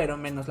todo, pero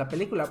menos la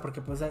película.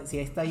 Porque pues si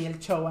está ahí el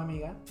show,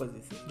 amiga, pues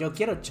dice, yo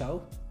quiero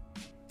show.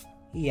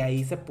 Y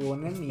ahí se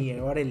ponen y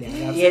órale.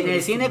 Y en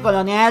el cine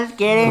colonial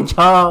quieren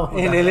show.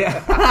 Es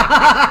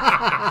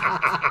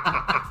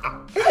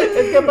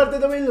que aparte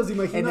no me los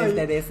imagino. En el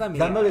Teresa,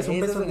 mira, dándoles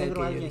un beso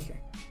negro a alguien.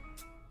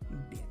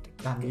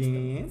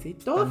 ¿También? Sí,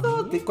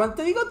 todo. Cuando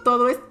te digo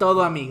todo, es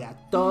todo, amiga.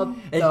 Todo.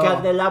 El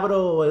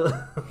candelabro.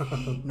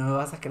 No me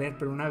vas a creer,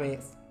 pero una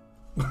vez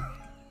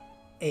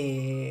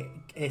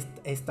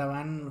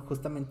estaban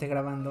justamente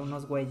grabando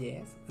unos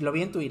güeyes. Lo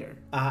vi en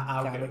Twitter.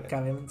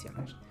 Cabe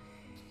mencionar.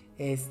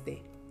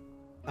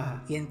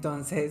 Y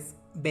entonces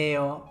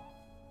veo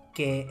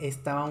que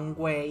estaba un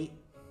güey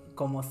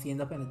como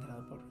siendo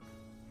penetrado por...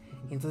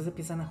 Y entonces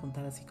empiezan a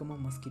juntar así como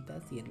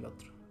mosquitas y el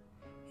otro.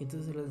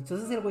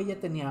 Entonces el güey ya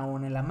tenía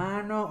uno en la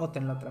mano,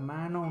 otro en la otra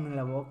mano, uno en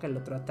la boca, el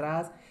otro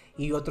atrás.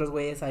 Y otros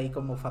güeyes ahí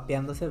como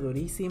fapeándose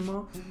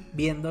durísimo,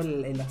 viendo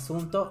el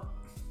asunto.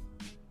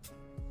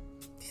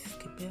 Dices,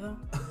 ¿qué pedo?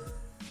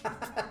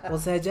 O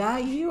sea, ya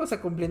ahí, o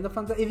sea, cumpliendo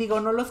fantasía. Y digo,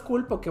 no los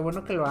culpo, qué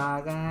bueno que lo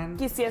hagan.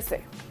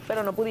 Quisiese,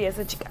 pero no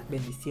pudiese, chica.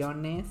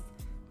 Bendiciones,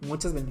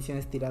 muchas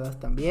bendiciones tiradas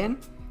también.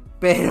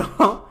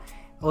 Pero,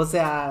 o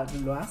sea,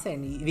 lo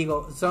hacen. Y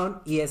digo,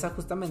 esas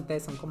justamente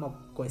son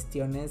como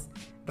cuestiones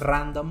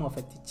random o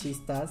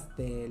fetichistas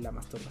de la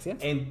masturbación.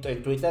 En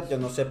Twitter, yo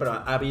no sé, pero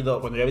ha habido,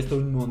 bueno, yo he visto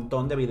un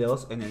montón de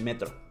videos en el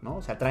metro, ¿no?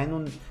 O sea, traen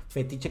un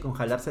fetiche con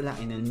jalársela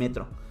en el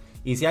metro.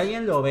 Y si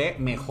alguien lo ve,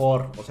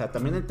 mejor. O sea,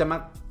 también el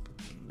tema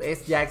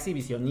es ya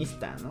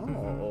exhibicionista, ¿no?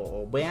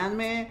 O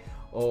véanme,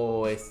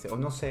 o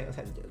no sé, o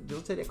sea,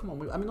 yo sería como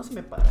muy, a mí no se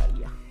me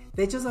pararía.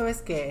 De hecho,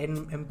 ¿sabes que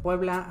en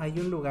Puebla hay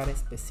un lugar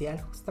especial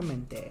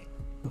justamente?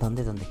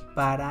 ¿Dónde?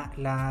 Para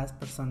las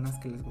personas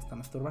que les gusta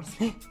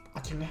masturbarse.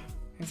 ¿A quién?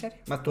 ¿En serio?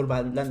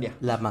 Masturbalandia.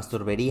 La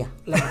masturbería.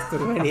 La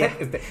masturbería.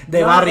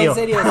 De barrio. En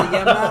serio, se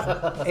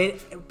llama...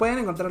 pueden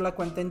encontrar la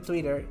cuenta en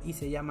Twitter y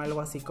se llama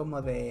algo así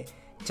como de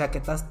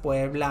Chaquetas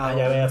Puebla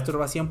o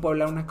Masturbación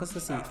Puebla, una cosa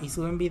así. Y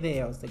suben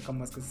videos de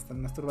cómo es que se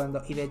están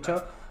masturbando. Y de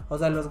hecho, o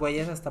sea, los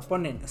güeyes hasta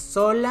ponen,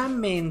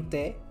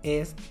 solamente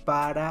es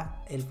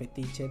para el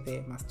fetiche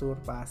de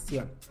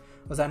masturbación.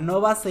 O sea, no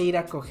vas a ir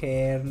a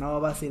coger,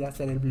 no vas a ir a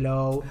hacer el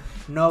blow,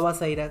 no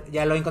vas a ir a...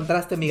 Ya lo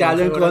encontraste, Miguel. Ya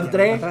lo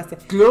encontré.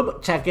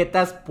 Club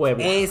Chaquetas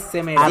Puebla.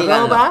 Ese me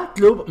 @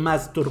 Club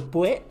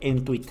Masturpue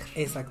en Twitter.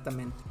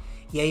 Exactamente.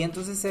 Y ahí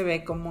entonces se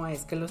ve cómo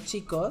es que los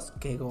chicos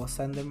que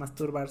gozan de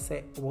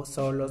masturbarse o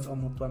solos o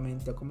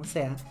mutuamente o como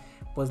sea,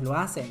 pues lo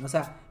hacen. O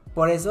sea,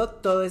 por eso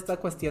toda esta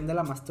cuestión de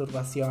la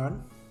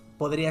masturbación,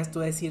 podrías tú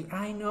decir,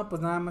 ay no,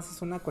 pues nada más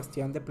es una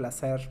cuestión de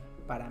placer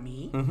para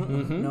mí,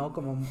 ¿no?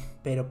 Como,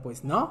 pero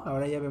pues no,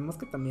 ahora ya vemos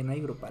que también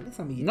hay grupales,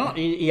 amiguita. No,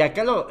 y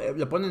acá lo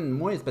ponen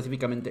muy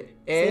específicamente.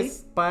 Es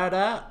 ¿sí?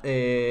 Para,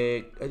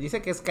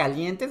 dice que es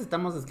calientes,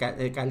 estamos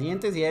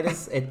calientes y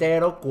eres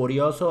hetero,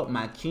 curioso,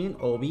 machín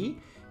o bi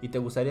y te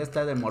gustaría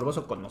estar de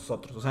morboso con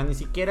nosotros. O sea, ni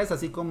siquiera es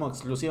así como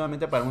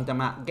exclusivamente para un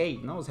tema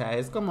gay, ¿no? O sea,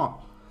 es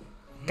como,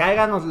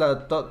 cáiganos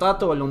toda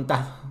tu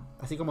voluntad.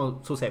 Así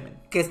como su semen.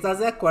 Que estás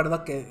de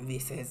acuerdo que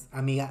dices,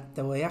 amiga,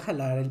 te voy a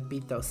jalar el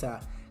pito, o sea,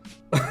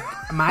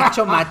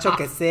 macho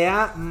que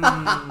sea.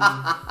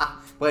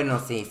 Bueno,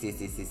 sí.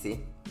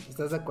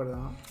 ¿Estás de acuerdo?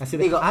 ¿No? Así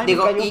de, digo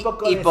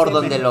y por semen.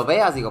 Donde lo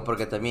veas, digo,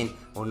 porque también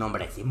un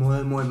hombre así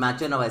muy, muy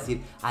macho no va a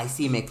decir, ay,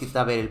 sí, me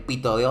quita ver el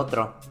pito de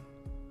otro.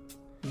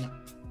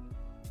 No.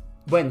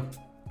 Bueno,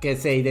 que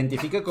se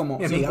identifique como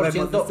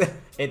 100%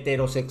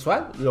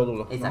 heterosexual, lo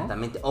dudo, ¿no?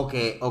 Exactamente, o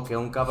que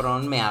un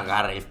cabrón me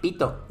agarre el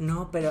pito.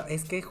 No, pero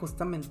es que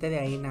justamente de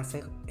ahí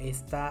nace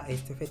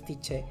este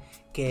fetiche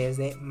que es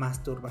de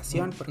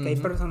masturbación, porque hay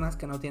personas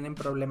que no tienen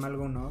problema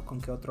alguno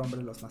con que otro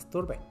hombre los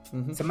masturbe.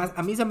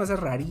 A mí se me hace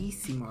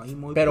rarísimo y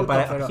muy pero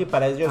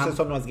para ellos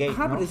eso no es gay,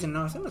 ajá, ¿no? pero dicen,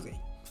 no, eso no es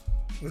gay.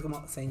 Es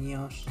como,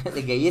 señor.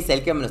 El gay es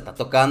el que me lo está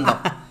tocando.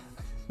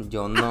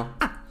 Yo no.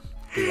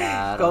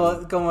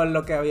 Claro. Como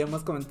lo que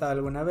habíamos comentado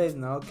alguna vez,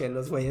 ¿no? Que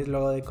los güeyes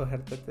luego de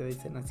cogerte te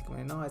dicen así como,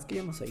 no, es que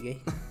yo no soy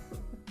gay.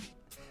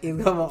 Y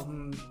es como...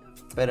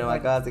 pero me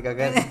acabas de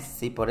cagar.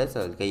 Sí, por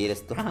eso, el gay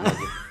eres tú.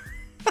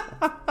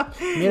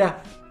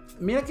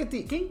 Mira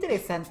qué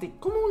interesante.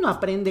 ¿Cómo uno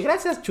aprende?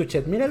 Gracias,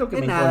 Chuchet. Mira lo que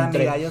de me nada,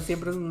 encontré. Amiga, yo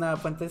siempre es una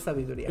fuente de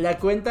sabiduría. La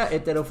cuenta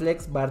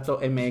Heteroflex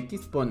Barto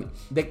MX pone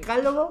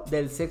Decálogo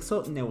del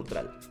sexo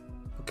neutral.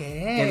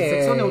 ¿Qué? El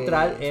sexo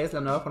neutral es la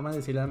nueva forma de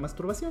decir la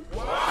masturbación.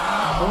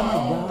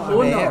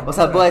 O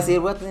sea, puedo decir,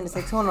 voy a tener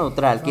sexo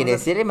neutral. Quiere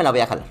decir, y me la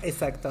voy a jalar.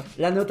 Exacto.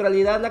 La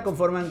neutralidad la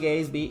conforman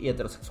gays, bi y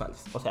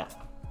heterosexuales. O sea,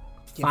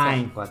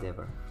 fine.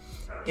 Whatever.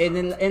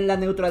 En la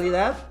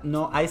neutralidad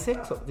no hay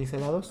sexo, dice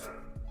la 2.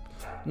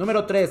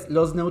 Número 3,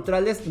 los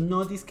neutrales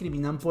no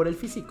discriminan por el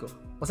físico.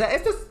 O sea,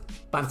 esto es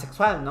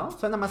pansexual, ¿no?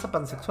 Suena más a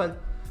pansexual.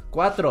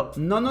 4,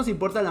 no nos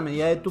importa la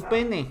medida de tu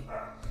pene.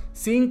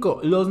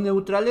 5, los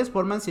neutrales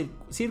forman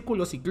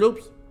círculos y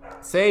clubs.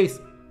 6,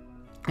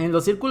 en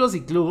los círculos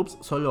y clubs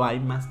solo hay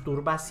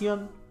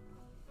masturbación.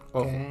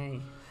 Ojo.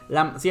 Okay.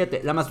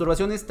 7, la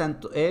masturbación es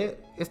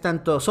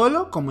tanto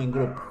solo como en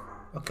grupo.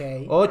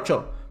 Okay.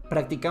 8,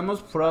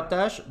 practicamos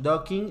frottage,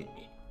 docking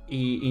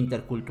y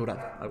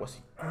intercultural, algo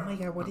así. Oh my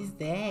god, what is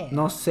that?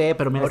 No sé,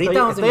 pero mira,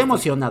 estoy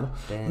emocionado.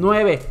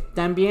 9,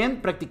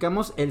 también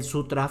practicamos el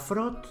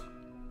sutrafrot.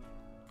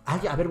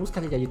 Ay, a ver,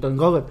 búscale, Yayito, en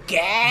Google. ¿Qué?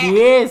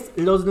 10.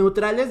 Los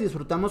neutrales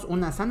disfrutamos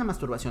una sana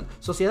masturbación.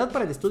 Sociedad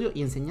para el estudio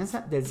y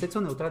enseñanza del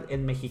sexo neutral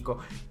en México.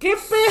 ¿Qué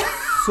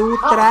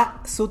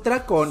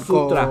Sutra con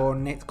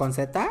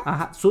Z.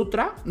 Ajá,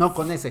 Sutra, no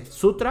con S.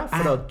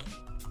 Sutrafrot.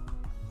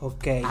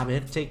 Ok. A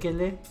ver,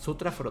 chéquenle.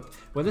 Sutrafrot.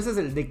 Bueno, ese es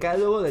el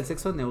decálogo del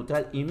sexo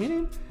neutral. Y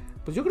miren,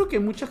 pues yo creo que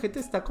mucha gente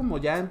está como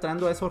ya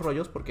entrando a esos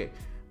rollos porque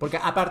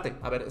aparte,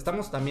 a ver,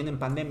 estamos también en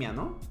pandemia,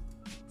 ¿no?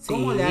 Sí.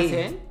 ¿Cómo le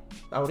hacen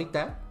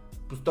ahorita?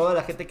 Pues toda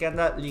la gente que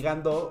anda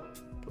ligando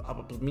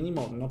pues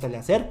mínimo no te le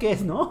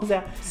acerques, ¿no? O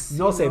sea,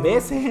 no se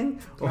besen.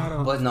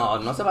 Claro. Pues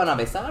no se van a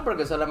besar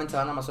porque solamente se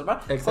van a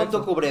masturbar. Exacto.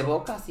 Con tu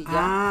cubrebocas y ya.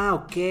 Ah,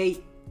 ok.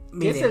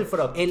 Miren, ¿Qué es el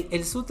frot?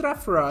 El sutra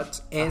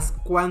frot es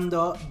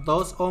cuando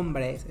dos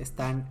hombres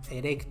están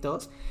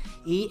erectos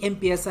y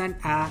empiezan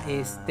a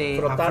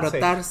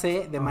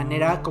frotarse de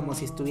manera como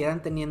si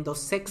estuvieran teniendo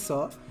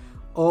sexo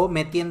o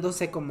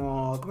metiéndose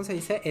como, ¿cómo se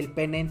dice? El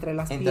pene entre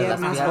las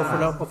piernas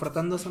o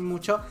frotándose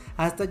mucho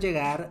hasta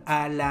llegar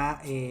a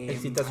la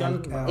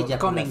excitación,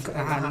 coming,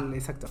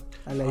 exacto,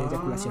 a la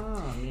eyaculación.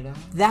 Mira.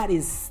 That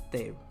is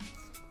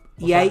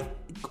y hay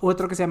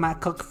otro que se llama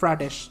cock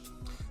frotish.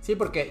 Sí,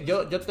 porque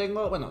yo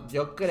tengo, bueno,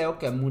 yo creo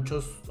que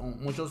muchos,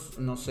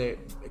 no sé,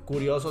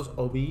 curiosos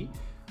o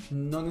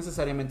no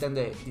necesariamente han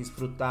de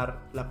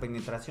disfrutar la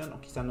penetración,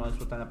 o quizá no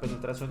disfrutan la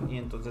penetración y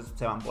entonces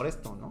se van por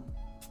esto, ¿no?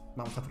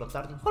 Vamos a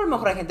frotarnos. O a lo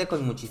mejor hay gente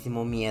con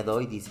muchísimo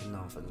miedo y dice,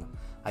 no, pues no,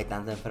 hay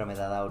tanta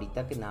enfermedad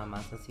ahorita que nada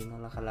más así no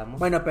la jalamos.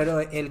 Bueno, pero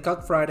el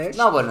cock frotish.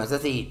 No, bueno, ese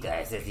sí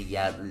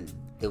ya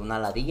de una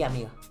ladilla,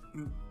 amiga.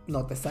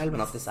 No te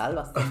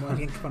salvas. Como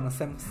alguien que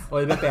conocemos. O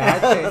el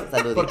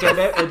BPH. Porque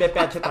el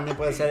BPH también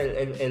puede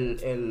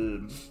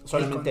ser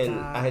solamente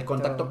el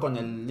contacto con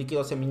el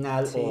líquido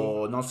seminal, sí.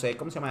 O no sé,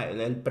 ¿cómo se llama?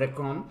 El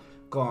precon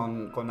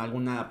con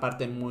alguna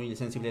parte muy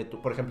sensible de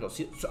tu. Por ejemplo,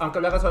 aunque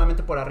lo hagas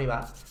solamente por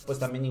arriba, pues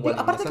también igual. Sí,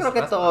 aparte creo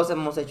que todos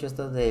hemos hecho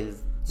esto del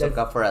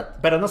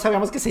Socafrat. Pero no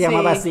sabíamos que se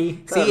llamaba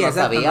así. Sí,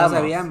 exacto, no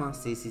sabíamos.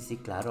 Sí,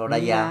 claro. Ahora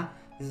ya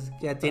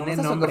tiene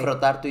nombre. Vamos a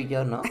frotar tú y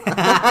yo, ¿no?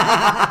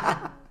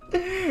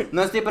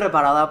 No estoy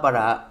preparada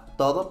para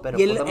todo, pero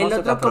 ¿y el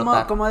otro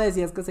cómo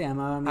decías que se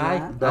llamaba?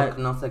 Ay, Doc,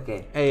 no sé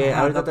qué.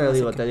 Ahorita te lo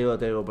digo,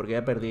 porque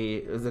ya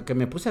perdí. Desde que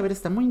me puse a ver,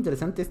 está muy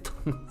interesante esto.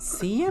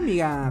 Sí,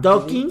 amiga.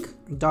 Docking,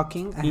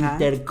 ajá.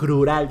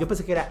 Intercrural. Yo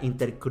pensé que era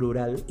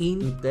intercrural.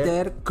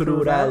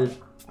 Intercrural.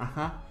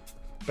 Ajá.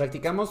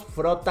 Practicamos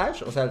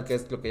frotage, o sea, que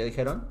es lo que ya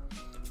dijeron.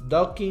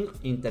 Docking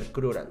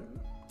intercrural.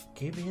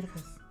 ¿Qué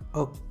vergas?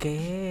 Ok,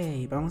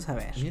 vamos a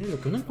ver. Miren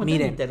lo que uno encuentra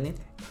en internet.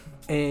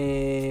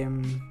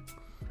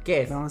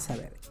 ¿Qué es? Vamos a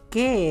ver.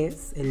 ¿Qué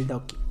es el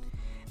docking?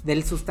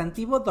 Del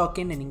sustantivo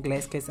docking en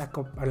inglés, que es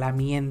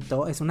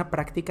acoplamiento, es una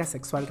práctica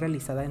sexual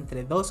realizada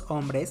entre dos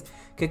hombres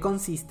que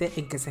consiste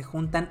en que se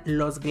juntan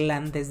los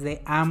glandes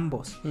de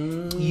ambos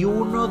y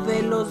uno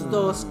de los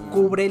dos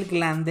cubre el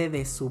glande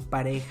de su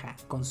pareja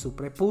con su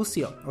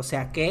prepucio, o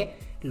sea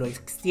que lo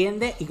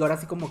extiende y ahora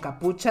así como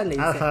capucha le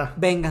dice,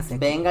 véngase.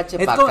 Venga,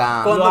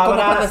 chepaca. Como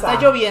cuando está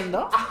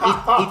lloviendo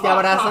y te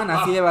abrazan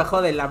así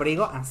debajo del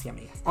abrigo, así,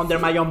 amigas. Under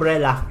my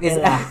umbrella.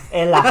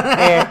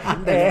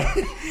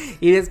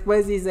 Y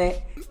después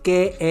dice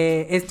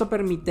que esto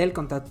permite el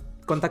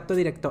contacto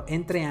directo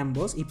entre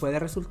ambos y puede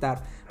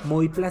resultar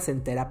muy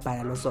placentera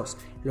para los dos,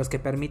 los que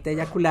permite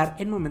eyacular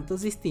en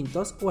momentos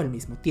distintos o al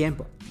mismo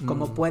tiempo.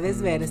 Como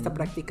puedes ver, esta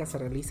práctica se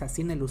realiza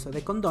sin el uso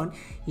de condón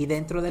y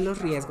dentro de los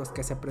riesgos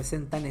que se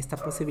presentan esta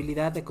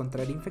posibilidad de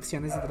contraer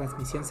infecciones de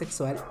transmisión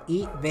sexual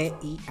y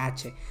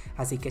VIH.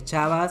 Así que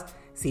chavas,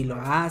 si lo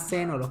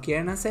hacen o lo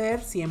quieren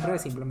hacer, siempre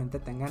simplemente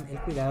tengan el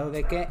cuidado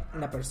de que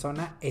la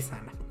persona es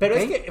sana. Pero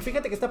 ¿okay? Es que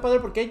fíjate que está padre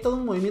porque hay todo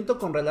un movimiento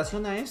con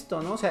relación a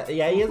esto, ¿no? O sea,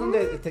 y ahí es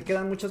donde te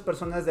quedan muchas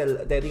personas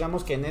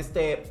digamos que en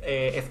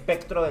este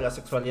espectro de la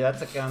sexualidad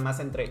se quedan más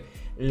entre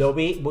lo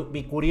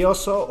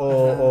bicurioso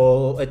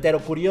o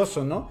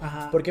heterocurioso, ¿no?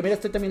 Ajá. Porque mira,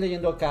 estoy también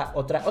leyendo acá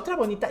otra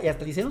bonita, y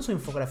hasta le hicieron su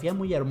infografía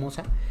muy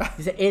hermosa.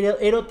 Dice,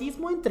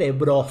 erotismo entre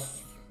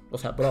bros. O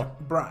sea,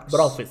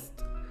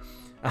 brofist.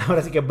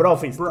 Ahora sí que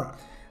brofist.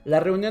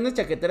 Las reuniones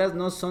chaqueteras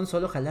no son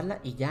solo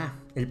jalarla y ya.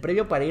 El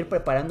previo para ir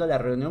preparando la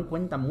reunión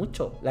cuenta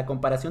mucho. La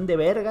comparación de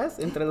vergas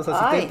entre los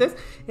asistentes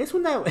es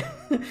una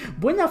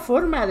buena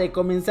forma de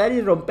comenzar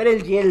y romper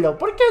el hielo.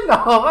 ¿Por qué no?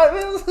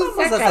 Vamos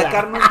a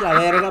sacarnos la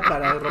verga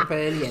para romper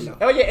el hielo.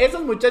 Oye,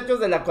 esos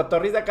muchachos de la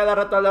cotorriza cada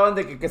rato hablaban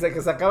de que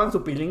se sacaban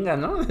su pilinga,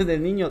 ¿no? De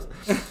niños.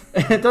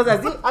 Entonces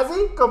así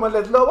como el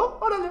eslobo,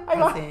 órale, ahí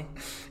va.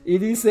 Y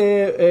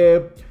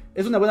dice...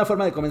 es una buena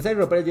forma de comenzar y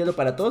romper el hielo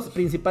para todos,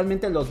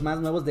 principalmente los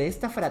más nuevos de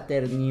esta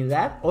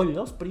fraternidad o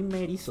los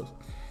primerizos.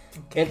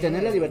 Okay. El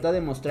tener la libertad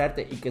de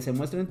mostrarte y que se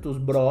muestren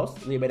tus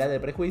bros libera de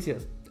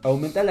prejuicios.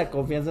 Aumenta la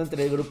confianza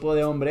entre el grupo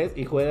de hombres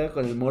y juega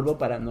con el morbo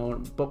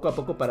poco a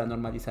poco para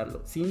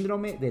normalizarlo.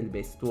 Síndrome del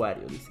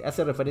vestuario, dice.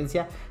 Hace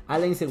referencia a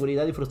la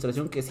inseguridad y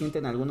frustración que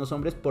sienten algunos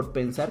hombres por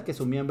pensar que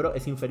su miembro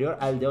es inferior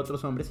al de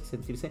otros hombres y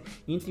sentirse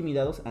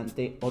intimidados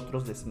ante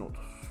otros desnudos.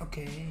 Ok.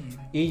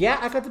 Y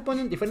ya acá te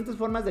ponen diferentes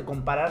formas de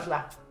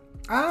compararla.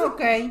 Ah,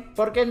 ok.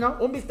 ¿Por qué no?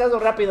 Un vistazo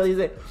rápido,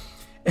 dice.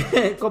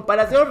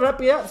 Comparación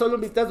rápida, solo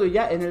un vistazo y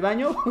ya. En el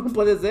baño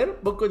puede ser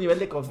poco nivel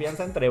de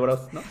confianza entre bros,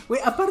 ¿no? Güey,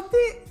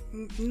 aparte,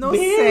 no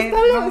bien, sé.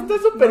 Está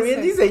súper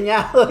bien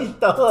diseñado y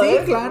todo. Sí,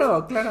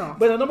 claro.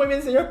 Bueno, no muy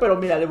bien diseñado, pero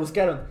mira, le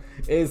buscaron.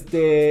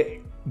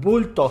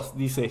 Bultos,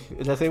 dice.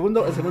 El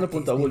segundo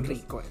punto, bultos.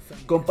 Rico eso.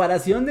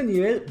 Comparación de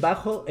nivel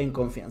bajo en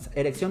confianza.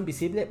 Erección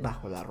visible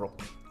bajo la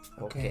ropa.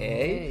 Ok.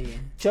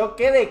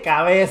 Choque de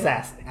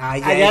cabezas.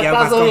 Ya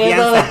más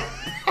confianza.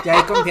 Ya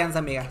hay confianza,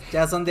 amiga.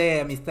 Ya son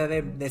de amistad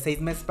de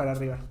 6 meses para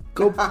arriba.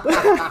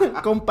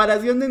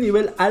 Comparación de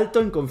nivel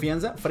alto en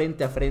confianza,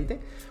 frente a frente.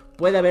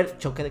 Puede haber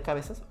choque de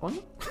cabezas, ¿o no?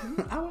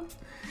 Bueno.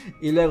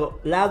 Y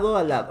luego, lado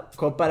a lado.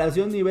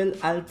 Comparación nivel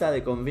alta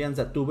de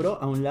confianza. Tu bro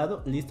a un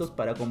lado, listos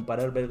para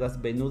comparar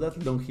vergas venudas,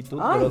 longitud,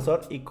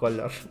 grosor y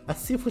color.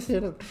 Así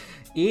funciona.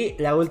 Y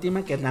la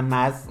última, que es la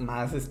más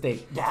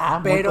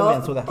ya, pero, muy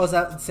confianzuda. O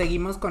sea,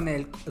 seguimos con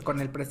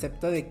el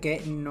precepto de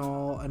que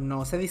no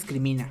se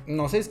discrimina.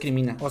 No se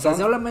discrimina. O sea,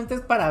 solamente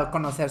es para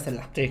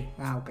conocérsela. Sí.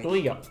 Ok. Tú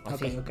y yo.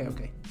 Así.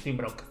 Ok. Sin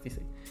broncas,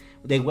 dice.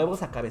 De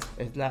huevos a cabeza.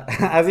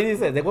 Así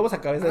dice, de huevos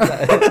a cabeza.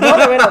 No,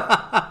 de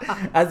verdad.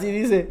 Así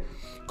dice.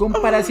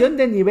 Comparación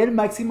de nivel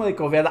máximo de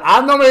confianza.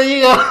 ¡Ah, no me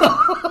diga!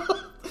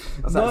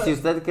 O sea, si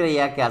usted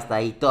creía que hasta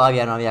ahí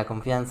todavía no había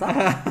confianza.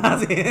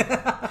 Sí.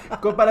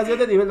 Comparación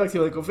de nivel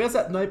máximo de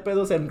confianza. No hay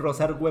pedos en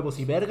rozar huevos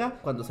y verga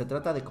cuando se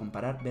trata de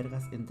comparar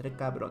vergas entre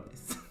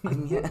cabrones.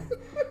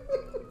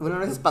 Bueno,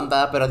 no es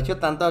espantada, pero ha dicho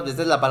tantas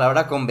veces la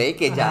palabra con B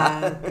que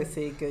ya. Que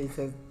sí, que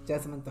dices, ya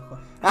se me antojó.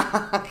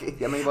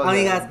 Ya me iba a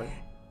Amigas,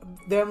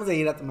 debemos de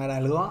ir a tomar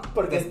algo.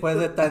 Porque después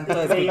de tanto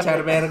de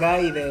escuchar verga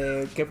y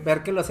de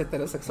ver que los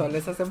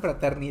heterosexuales hacen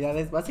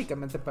fraternidades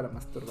básicamente para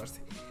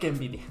masturbarse. Qué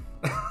envidia.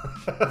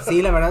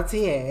 Sí, la verdad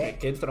sí,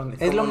 Qué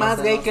trones. Es lo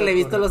más gay que le he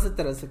visto a los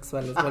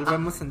heterosexuales.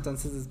 Volvemos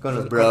entonces con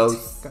los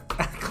bros.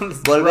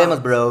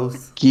 Volvemos, bros.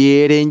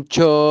 ¿Quieren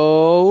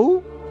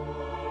show?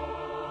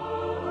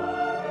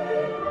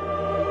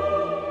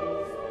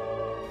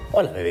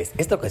 Hola bebés,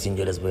 esta ocasión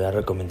yo les voy a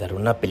recomendar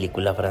una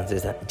película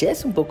francesa, ya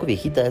es un poco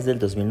viejita, es del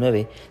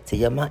 2009, se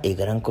llama El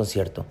Gran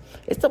Concierto.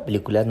 Esta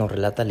película nos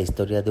relata la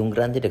historia de un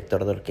gran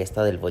director de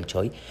orquesta del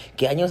Bolshoi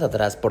que años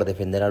atrás, por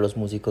defender a los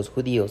músicos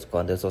judíos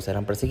cuando estos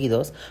eran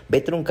perseguidos,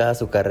 ve truncada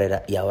su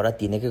carrera y ahora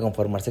tiene que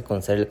conformarse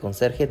con ser el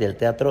conserje del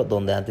teatro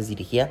donde antes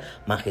dirigía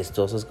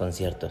majestuosos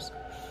conciertos.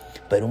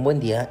 Pero un buen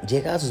día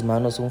llega a sus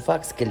manos un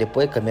fax que le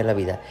puede cambiar la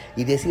vida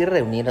y decide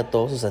reunir a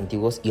todos sus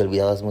antiguos y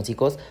olvidados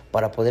músicos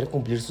para poder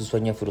cumplir su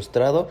sueño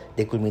frustrado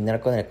de culminar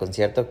con el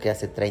concierto que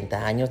hace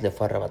 30 años le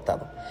fue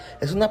arrebatado.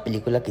 Es una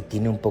película que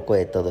tiene un poco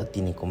de todo,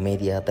 tiene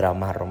comedia,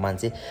 drama,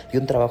 romance y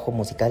un trabajo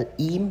musical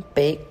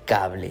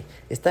impecable.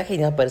 Está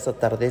genial para esta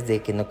tarde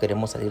de que no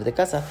queremos salir de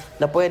casa,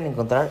 la pueden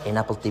encontrar en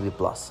Apple TV+.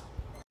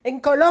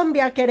 En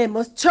Colombia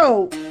queremos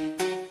show.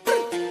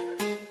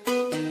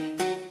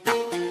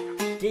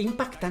 Qué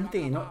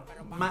impactante, ¿no?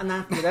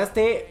 Mana,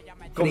 quedaste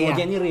como Fría.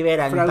 Jenny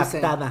Rivera,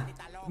 Frozen. impactada.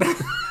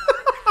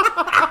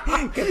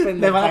 Qué pendeja.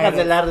 Me van a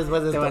cancelar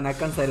después de Te esto. van a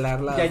cancelar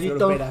las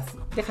Yayito, gruperas.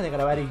 deja de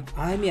grabar y...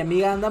 Ay, mi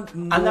amiga anda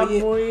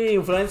muy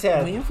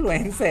influencer. Muy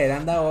influencer,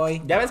 anda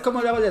hoy. Ya ves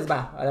cómo luego les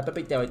va, a la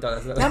Pepe y Teo y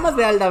todas. Nada más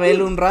ve al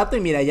Dabel un rato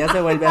y mira, ya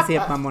se vuelve así de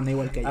mamona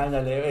igual que ella.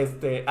 Ándale,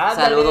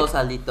 Saludos,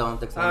 Aldito,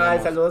 te extrañamos. Ay,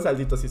 saludos,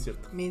 Aldito, sí es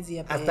cierto. Mis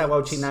días. Hasta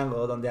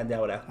Huachinango, donde ande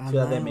ahora,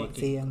 Ciudad de México.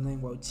 Sí, anda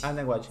en Huachinango.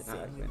 Anda en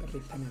Huachinango. Sí, muy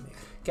rica, mi amiga.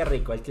 Qué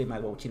rico el clima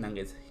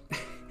huachinanguense.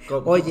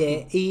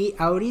 Oye, y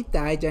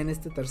ahorita ya en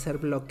este tercer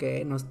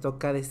bloque nos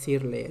toca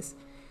decirles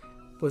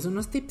pues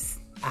unos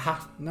tips.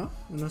 Ajá. ¿No?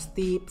 Unos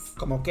tips.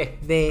 ¿Cómo qué?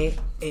 De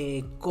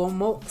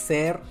cómo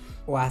ser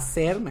o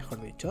hacer,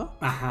 mejor dicho,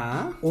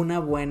 ajá, una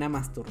buena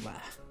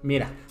masturbada.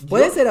 Mira,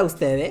 puede ser a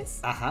ustedes,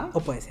 ajá, o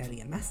puede ser a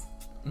alguien más.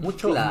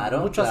 Mucho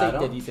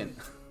aceite dicen.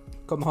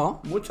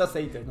 ¿Cómo? Mucho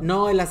aceite, ¿no?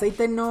 No, el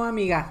aceite no,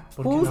 amiga.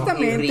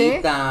 Justamente. No?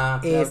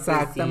 Irrita,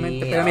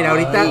 exactamente. Sí. Pero mira,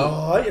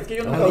 ahorita. Ay, es que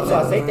yo nunca uso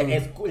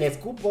aceite, le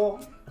escupo.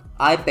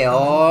 Ay,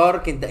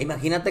 peor.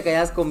 Imagínate que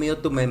hayas comido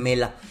tu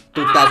memela,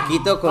 tu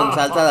taquito con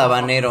salsa de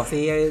habanero.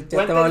 Sí,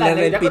 ya te va a oler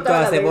el pito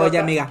a cebolla,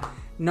 amiga.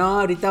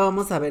 No, ahorita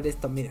vamos a ver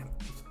esto, mira.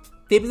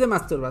 Tips de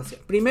masturbación.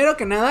 Primero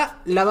que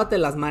nada, lávate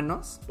las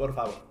manos. Por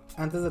favor.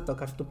 Antes de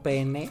tocar tu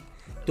pene,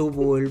 tu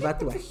vulva,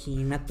 tu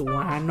vagina, tu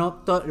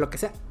ano, todo, lo que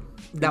sea.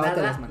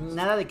 Lávate las manos.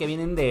 Nada de que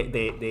vienen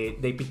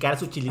de picar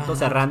su chilito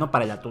serrano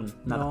para el atún.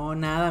 Nada. No,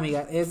 nada,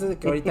 amiga. Es de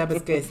que ahorita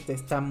ves que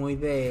está muy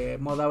de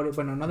moda.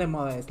 Bueno, no de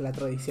moda, es la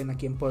tradición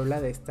aquí en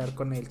Puebla de estar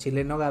con el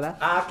chile en nogada.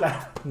 Ah, claro.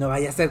 No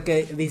vaya a ser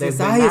que dices,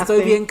 Desvenaste. ay,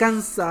 estoy bien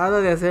cansada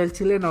de hacer el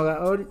chile en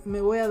nogada. Me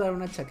voy a dar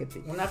una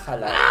chaquetita. Una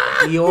jalada.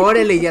 Y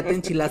órale, ya te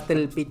enchilaste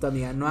el pito,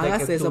 amiga. No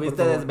hagas eso, por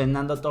estuviste favor.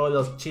 desvenando todos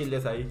los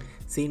chiles ahí.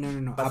 Sí,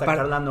 no. Para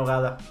sacar la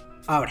nogada.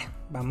 Ahora,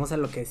 vamos a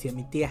lo que decía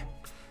mi tía.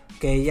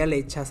 Que ella le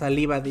echa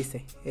saliva,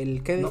 dice.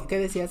 ¿Qué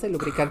decías? El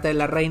lubricante de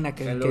la reina,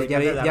 que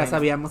ya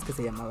sabíamos que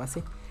se llamaba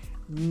así.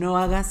 No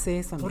hagas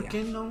eso, amiga. ¿Por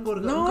qué no, un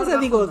gordo? No, un o sea,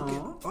 digo,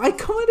 no. ay,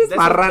 ¿cómo eres De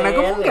marrana?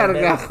 ¿Cómo un de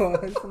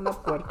gargajo? Es una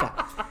puerca.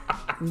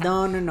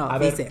 No. A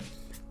Dice, ver.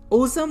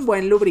 usa un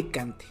buen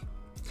lubricante.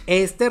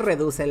 Este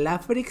reduce la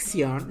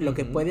fricción, lo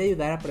que puede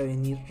ayudar a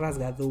prevenir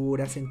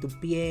rasgaduras en tu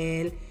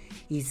piel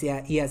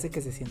y hace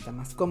que se sienta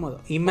más cómodo.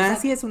 Y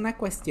más si es una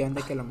cuestión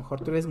de que a lo mejor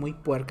tú eres muy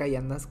puerca y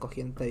andas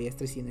cogiendo a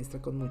diestra y siniestra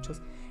con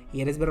muchos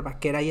y eres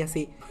verbaquera y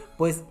así,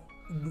 pues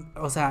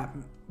o sea,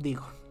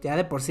 digo, ya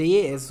de por sí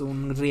es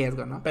un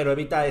riesgo, ¿no? Pero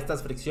evita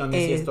estas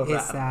fricciones y estos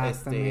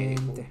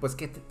exactamente. pues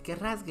que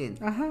rasguen.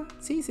 Ajá,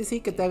 sí,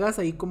 que te hagas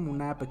ahí como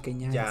una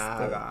pequeña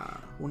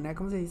una,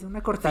 ¿cómo se dice?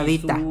 Una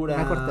cortadita. Fisura.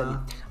 Una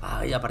cortadita.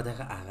 Ay, aparte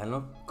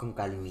háganlo con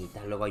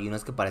calmita. Luego hay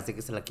unos que parece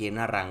que se la quieren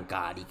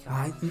arrancar y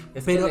ay,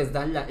 es pero que les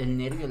da el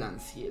nervio, la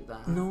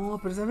ansiedad. No,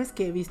 pero ¿sabes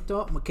qué? He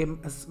visto que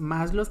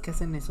más los que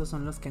hacen eso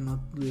son los que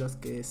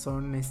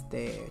son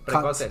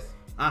precoces.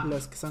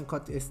 Los que son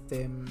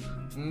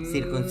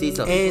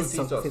circuncisos.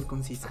 Eso,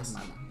 circuncisos.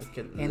 Ay, mamá, es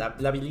que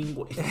la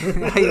bilingüe.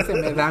 Ay, se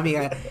me da,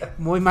 amiga.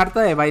 Muy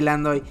Marta de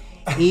bailando hoy.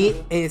 Y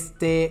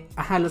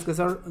los que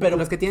son, pero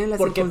los que tienen la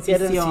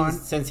circuncisión.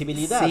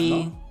 Sensibilidad,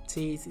 sí, ¿no?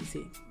 Sí.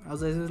 O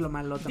sea, eso es lo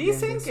malo también.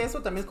 Dicen que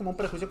eso también es como un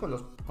prejuicio con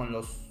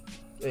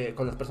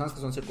las personas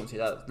que son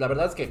circuncidadas. La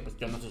verdad es que pues,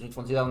 yo no soy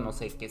circuncidado, no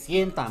sé qué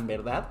sientan,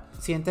 ¿verdad?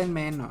 Sienten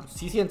menos.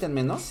 ¿Sí sienten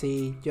menos?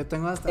 Sí, yo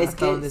tengo hasta sí,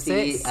 donde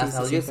sé.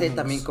 hasta donde yo sé menos.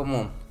 también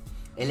como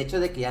el hecho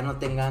de que ya no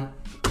tengan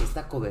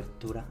esta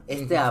cobertura,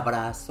 este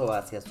abrazo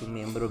hacia su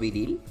miembro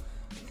viril,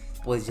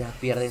 pues ya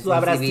pierden su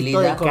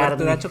sensibilidad. De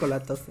cobertura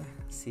chocolatosa.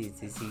 Sí,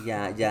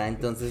 ya,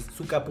 entonces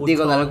su capuchón.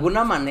 Digo, de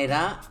alguna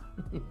manera,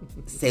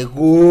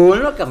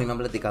 según lo que a mí me han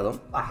platicado.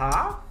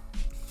 Ajá.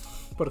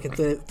 Porque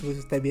tú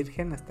fuiste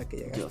virgen hasta que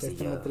llegaste a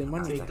este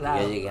matrimonio. Sí,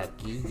 claro. Yo llegué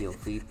aquí, yo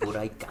fui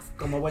pura y casi.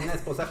 Como buena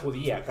esposa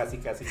judía, casi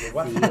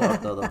llegó sí,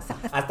 ortodoxa.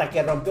 Hasta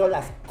que rompió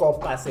las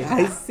copas.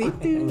 Ay, sí.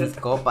 Mis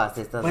copas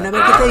estas. Bueno, a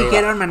ver, ¿qué te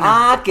dijeron,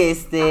 maná? Que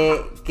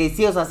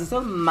sí, o sea, sí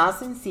son más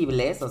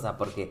sensibles, o sea,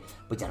 porque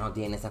pues ya no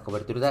tienen esa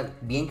cobertura.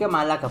 Bien que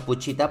mal la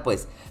capuchita,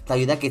 pues, te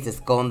ayuda a que se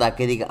esconda,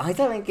 que diga, ay,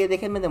 ¿saben qué?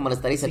 Déjenme de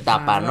molestar y se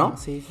tapa, claro, ¿no?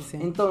 Sí.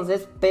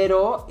 Entonces,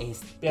 pero,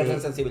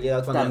 pierden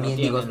sensibilidad cuando también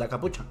no tienen la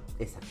capucha.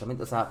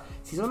 Exactamente, o sea,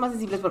 sí son más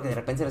sensibles porque de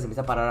repente se les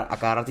empieza a parar a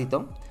cada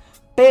ratito,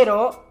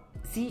 pero,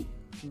 sí,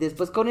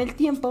 después con el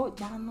tiempo,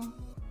 ya no.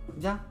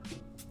 Ya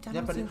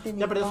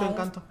perdió su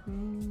encanto.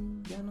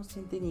 Ya no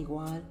sienten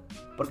igual.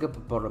 Porque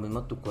por lo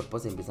mismo tu cuerpo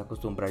se empieza a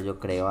acostumbrar, yo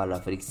creo, a la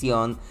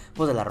fricción,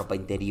 pues de la ropa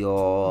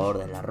interior,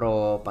 de la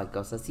ropa y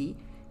cosas así.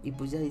 Y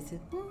pues ya dice.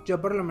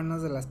 Yo por lo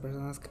menos de las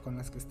personas con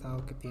las que he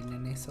estado que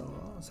tienen eso,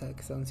 o sea,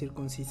 que son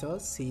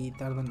circuncisos, sí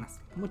tardan más,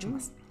 mucho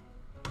más.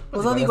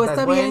 Pues o sea, digo,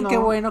 está bien, qué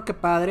bueno, qué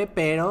padre,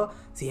 pero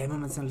sí hay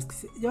momentos en los que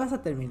ya vas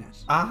a terminar.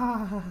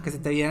 Que se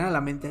te vienen a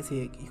la mente así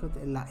de que, hijo,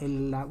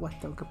 el agua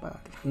tengo que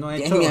pagarla. No he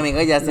hecho. Mi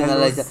amiga ya se la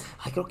dice,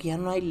 ay, creo que ya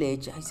no hay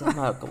leche, ay, se me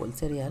acabó el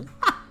cereal.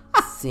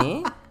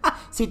 ¿Sí?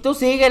 Si tú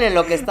síguele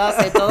lo que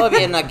estás, todo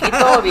bien, aquí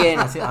todo bien.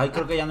 Así, ay,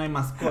 creo que ya no hay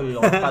más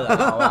color para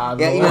lavar.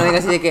 Y mi amiga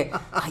así de que,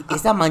 ay,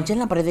 esa mancha en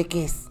la pared, ¿de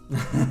qué es?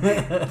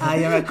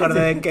 Ay, ya me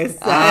acordé de qué es. Sí.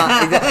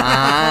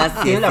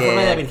 Tiene la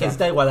forma de la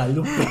Virgencita de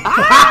Guadalupe.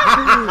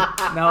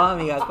 No,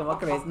 amiga, ¿cómo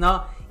crees?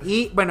 No.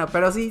 Y bueno,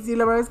 pero sí,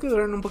 la verdad es que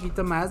duran un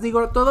poquito más.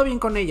 Digo, todo bien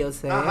con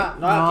ellos, Ajá,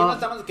 no, aquí no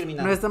estamos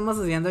discriminando. No estamos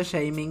haciendo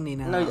shaming ni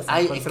nada. No, es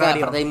que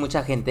aparte hay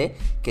mucha gente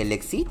que le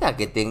excita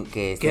que estén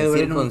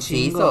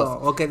circuncisos.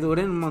 O que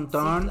duren un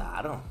montón. Sí,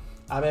 claro.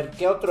 A ver,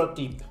 ¿qué otro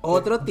tip?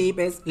 Otro tip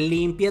es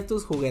limpia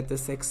tus juguetes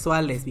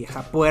sexuales,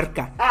 vieja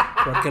puerca.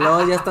 Porque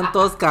luego ya están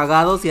todos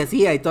cagados y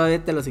así, ahí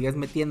todavía te los sigues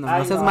metiendo.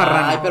 No seas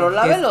marrano. Ay, pero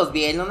lávelos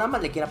bien, no nada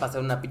más le quiera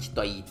pasar una pinche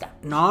toallita.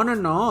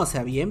 No, o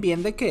sea, bien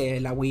de que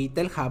el agüita,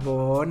 el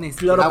jabón,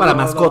 cloro para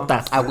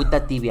mascotas.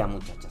 Agüita tibia,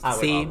 muchachas.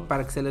 Sí, bueno.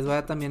 Para que se les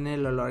vaya también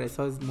el olor,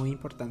 eso es muy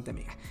importante,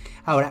 amiga.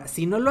 Ahora,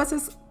 si no lo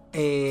haces,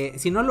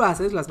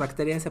 las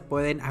bacterias se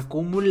pueden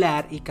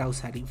acumular y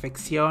causar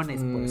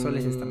infecciones, por eso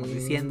les estamos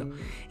diciendo.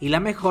 Y la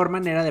mejor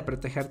manera de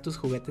proteger tus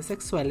juguetes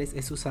sexuales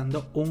es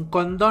usando un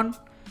condón.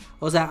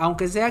 O sea,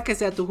 aunque sea que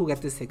sea tu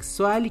juguete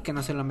sexual y que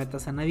no se lo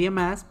metas a nadie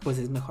más, pues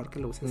es mejor que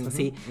lo uses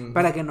así,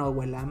 para que no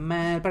huela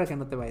mal, para que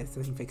no te vayas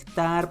a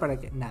infectar, para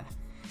que nada.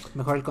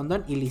 Mejor el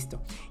condón y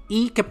listo.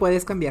 Y que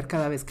puedes cambiar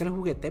cada vez que el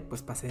juguete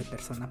pues pase de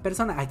persona a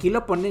persona. Aquí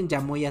lo ponen ya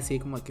muy así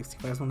como que si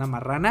fueras una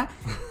marrana,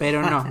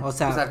 pero no, o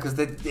sea que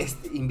usted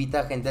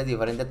invita a gente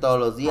diferente todos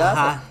los días.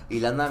 Ajá. Y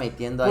la anda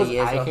metiendo pues ahí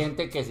eso. Hay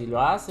gente que sí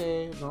lo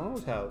hace, ¿no? O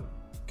sea,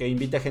 que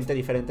invita a gente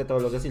diferente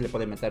todos los días y le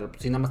puede meter,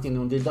 si nada más tiene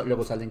un dildo,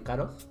 luego salen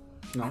caros,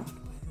 ¿no?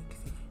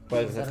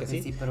 Puede ser que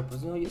sí. Sí, pero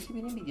pues no, yo soy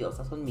bien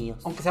envidiosa, son míos.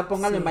 Aunque sea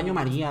póngalo en baño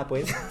María,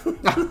 pues.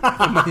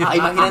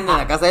 Imagínate en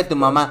la casa de tu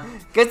mamá.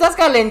 ¿Qué estás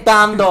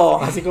calentando?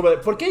 Así como,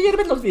 ¿por qué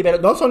hierven los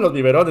biberones? No son los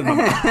biberones,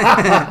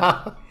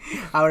 mamá.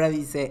 Ahora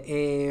dice,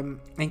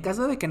 en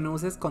caso de que no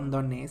uses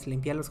condones,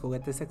 limpia los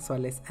juguetes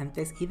sexuales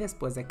antes y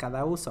después de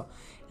cada uso.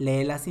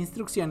 Lee las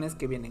instrucciones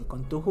que vienen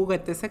con tu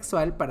juguete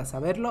sexual para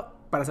saber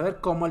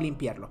cómo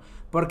limpiarlo.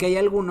 Porque hay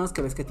algunos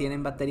que ves que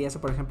tienen baterías, o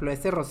por ejemplo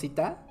este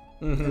rosita.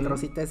 El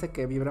rosita ese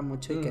que vibra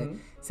mucho y que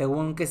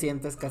según que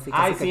sientes casi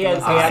ay, que sí, te el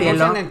que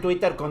anuncian en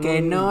Twitter con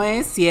que no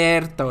es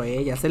cierto,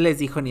 ya se les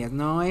dijo, niñas,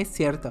 no es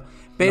cierto.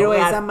 Pero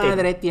esa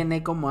madre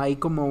tiene como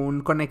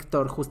un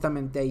conector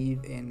justamente ahí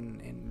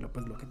en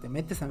lo que te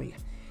metes, amiga.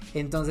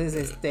 Entonces,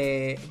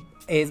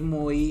 es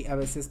muy, a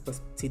veces,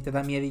 pues, sí te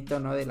da miedito,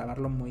 ¿no? De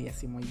lavarlo muy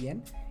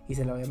bien. Y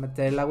se lo voy a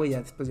meter el agua y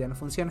ya después ya no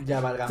funciona. Ya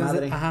valga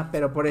madre. Ajá,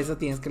 pero por eso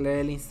tienes que leer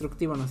el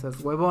instructivo, no seas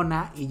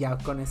huevona. Y ya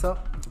con eso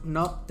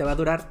no te va a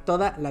durar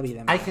toda la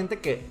vida. Hay gente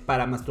que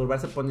para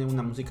masturbarse pone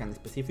una música en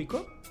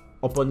específico.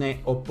 O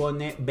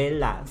pone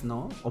velas,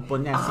 ¿no? O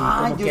pone así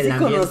como yo que sí el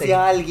ambiente. conocí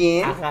a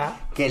alguien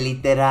Ajá. que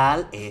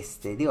literal,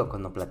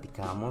 cuando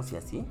platicábamos y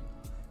así,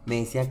 me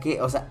decía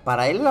que, o sea,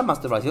 para él la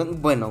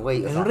masturbación, bueno,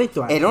 güey, Era un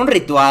ritual. Era un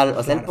ritual,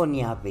 o sea, él Claro.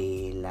 ponía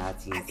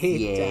velas,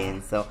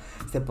 incienso,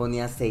 se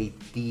ponía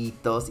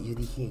aceititos, y yo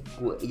dije,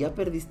 güey, ya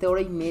perdiste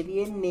hora y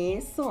media en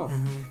eso.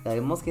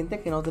 Sabemos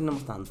gente que no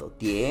tenemos tanto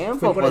tiempo.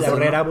 Fue por pues, la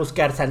horrera a ¿no?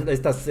 buscar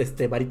estas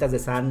varitas de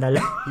sándalo.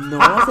 No,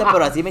 o sea,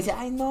 pero así me decía,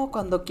 ay, no,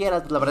 cuando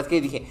quieras. Pues la verdad es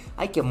que dije,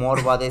 ay, qué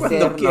morbo ha de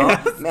ser,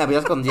 quieras. ¿no? Me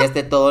avisas cuando ya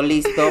esté todo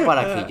listo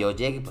para que yo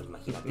llegue, pues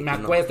imagínate. Me que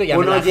acuesto y ya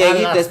me uno la llega y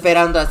jalas. te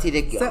esperando así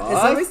de que, ay,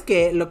 ¿Sabes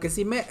qué? Lo que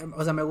sí me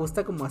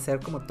gusta como hacer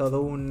como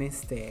todo un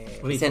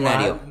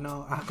escenario.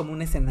 No, como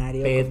un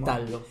escenario.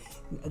 Pétalo.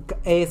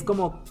 Es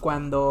como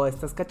cuando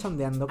estás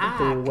cachondeando con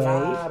tu güey.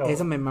 Claro.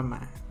 Eso me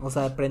mama. O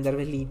sea, prender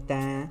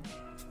velita,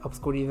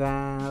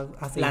 obscuridad,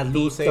 aceitito, Las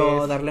luces.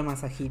 darle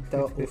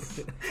masajito. Uf.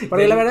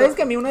 Porque la verdad es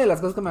que a mí una de las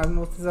cosas que más me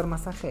gusta es dar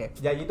masaje.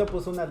 Yayito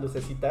puso unas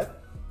lucecitas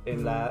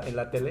en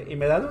la tele y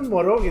me dan un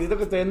morro que siento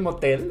que estoy en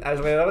motel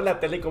alrededor de la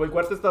tele y como el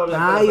cuarto está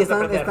blanco. Ay, de repente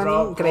prende están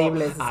rojo,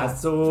 increíbles esas.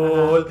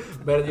 azul,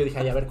 verde. Yo dije,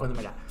 ay, a ver cuándo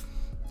me la...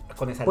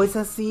 Con esa Pues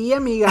así,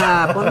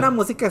 amiga, pon una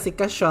música así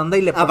cachonda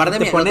y le aparte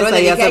te me pones le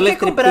ahí a dije, hay hacerle que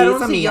comprar un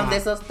striptease, sillón amiga.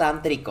 de esos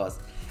tántricos.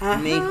 Ajá,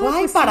 Me dijo, ay,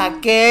 pues ¿para sí.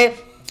 qué?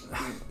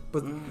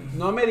 Pues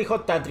no me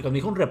dijo tántrico, me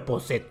dijo un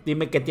reposet.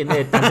 Dime qué tiene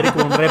de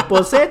tántrico un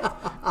reposet.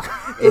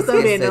 Tú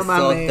también, ese no es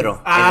mames.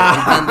 otro.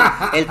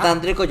 El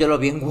tántrico yo lo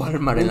vi en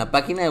Walmart. En la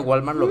página de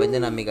Walmart lo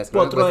venden, amigas.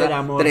 Creo que Potro del cuesta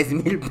amor.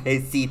 3,000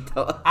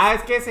 pesitos.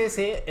 Es que es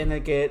ese en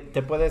el que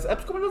te puedes...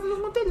 pues como los de los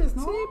moteles,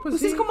 ¿no? Sí,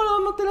 pues es como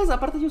los moteles.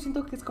 Aparte yo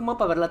siento que es como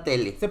para ver la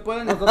tele. Se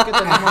pueden los dos que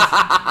tenemos.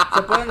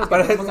 Se pueden los que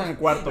tenemos en el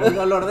cuarto. Mi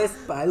dolor de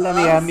espalda,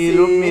 amiga,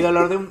 mi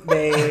dolor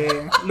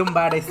de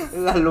lumbares.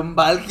 La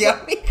lumbalgia,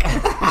 amiga.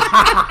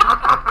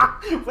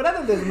 Fuera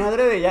del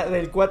desmadre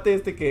del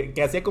cuate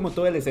que hacía como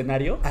todo el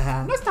escenario.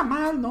 Ajá. No está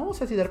mal, ¿no? O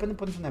sea, si de repente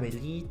pones una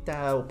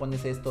velita o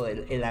pones esto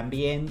el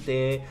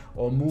ambiente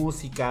o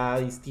música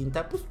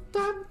distinta, pues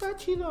está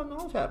chido, ¿no?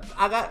 O sea,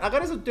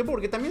 agarra su tiempo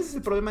porque también ese es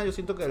el problema, yo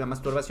siento, que de la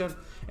masturbación.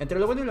 Entre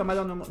lo bueno y lo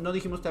malo no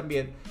dijimos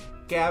también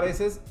que a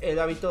veces el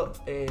hábito...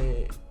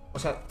 o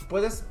sea,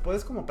 puedes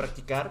como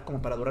practicar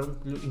como para durar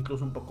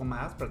incluso un poco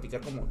más,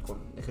 practicar como con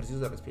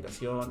ejercicios de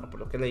respiración o por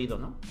lo que he leído,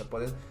 ¿no? O sea,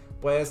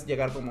 puedes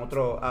llegar como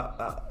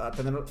a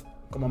tener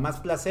como más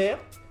placer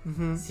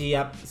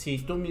si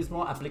tú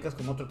mismo aplicas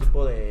como otro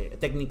tipo de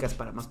técnicas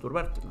para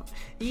masturbarte, ¿no?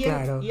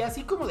 Y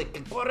así como de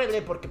que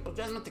córrele porque pues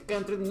ya no te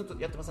quedan 3 minutos,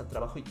 ya te vas al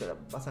trabajo y te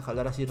vas a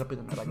jalar así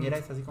rápido en la bañera,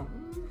 es así como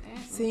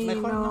sí,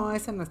 mejor no,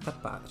 esa no está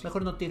padre.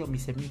 Mejor no tiro mi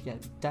semilla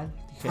vital,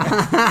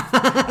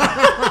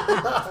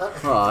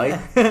 Ay.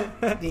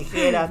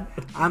 dijeran.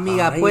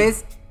 Amiga, Ay.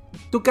 pues,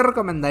 ¿tú qué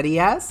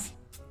recomendarías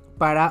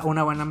para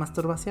una buena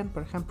masturbación,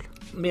 por ejemplo?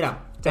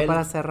 Mira, Ya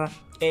para cerrar.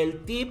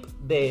 El tip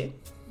de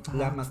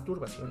la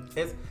masturbación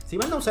es, si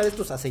van a usar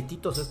estos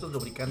aceititos, estos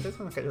lubricantes,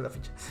 me cayó la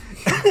ficha.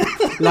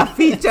 La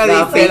ficha,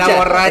 La dice ficha. la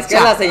borracha. Es que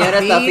la señora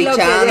está Di lo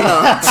que-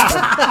 fichando.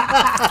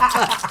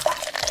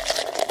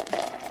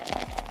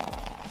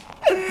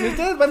 Si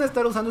ustedes van a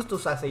estar usando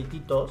estos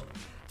aceititos,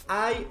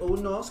 hay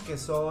unos que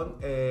son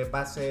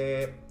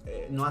base,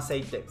 no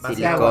aceite, base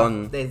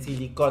Silicón. de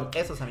silicón.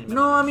 Esos a mí me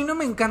No, gustan. a mí no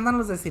me encantan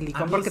los de A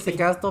silicón mí porque te sí.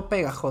 quedas todo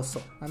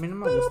pegajoso. A mí no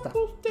me gusta.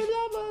 Pues te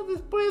lavas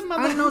después,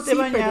 mamá. Ah, no, te sí,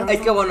 bañas. pero-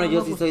 Es que bueno, yo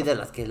No, sí no, soy de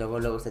las que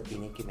luego se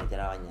tiene que meter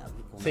a bañar.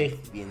 Como Sí.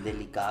 Bien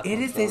delicado.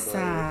 ¿Eres todo,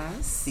 esas?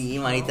 Sí,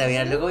 manita,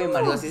 mira, luego mi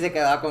marido sí se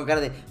quedaba con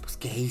cara de, pues,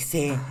 ¿qué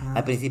hice? Ajá.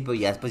 Al principio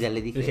ya, después ya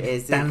le dije, Dije,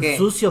 es tan que...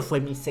 sucio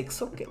fue mi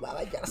sexo que va a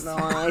bañarse.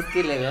 No, es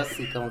que le veo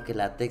así como que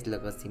la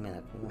luego sí me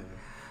da como...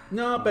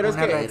 No, pero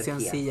Una es que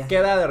reaccioncilla.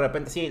 queda de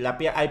repente, sí, la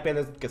piel, hay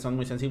pieles que son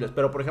muy sensibles,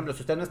 pero por ejemplo,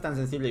 si usted no es tan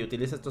sensible y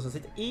utiliza estos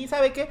aceites, y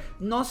sabe qué,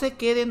 no se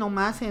quede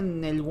nomás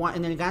en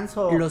el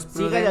ganso, Los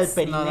sígale al Prudence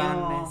perineo. no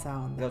dan esa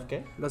onda. ¿Los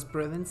qué? Los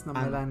Prudence no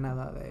me dan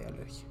nada de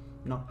alergia.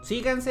 No,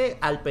 síganse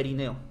al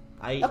perineo.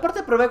 Ahí.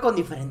 Aparte pruebe con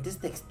diferentes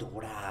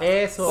texturas.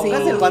 Eso.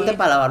 Póngase Sí. el guante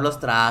para lavar los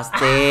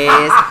trastes.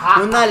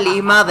 Una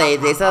lima de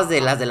esas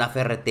de las de la El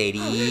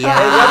ferretería.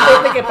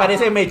 guante que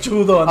parece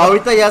mechudo, ¿no?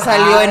 Ahorita ya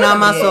salió en Ah,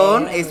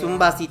 Amazon. bien. Es un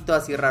vasito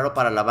así raro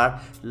para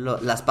lavar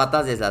las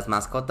patas de las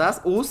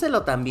mascotas.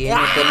 Úselo también.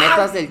 No te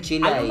metas del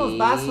chile Hay ahí. unos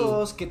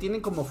vasos que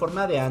tienen como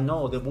forma de ano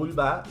o de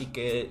vulva y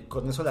que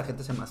con eso la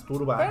gente se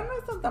masturba. Pero no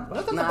están tan ¿No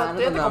están No, tan no ¿Ya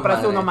te están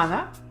compraste tan uno,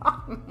 mana?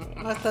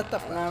 No está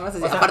tan Nada más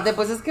así. O sea, aparte,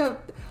 pues es que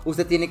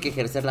usted tiene que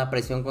ejercer la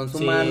presión con su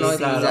Sí, mano. Y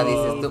claro. ya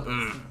dices tú.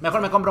 Mejor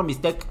me compro un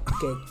bistec.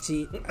 que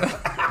chido.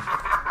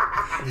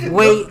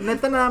 Güey,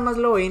 neta nada más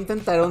lo voy a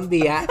intentar un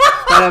día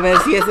para ver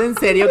si es en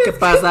serio que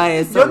pasa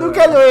eso. Yo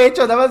nunca lo he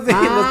hecho, nada más de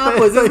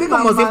pues es que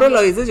como siempre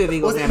lo dices, yo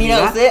digo, Usted,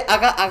 mira, usted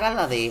haga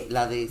la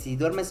de si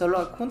duerme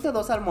solo, junte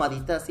 2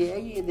 almohaditas y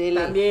ahí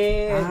dele.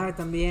 También.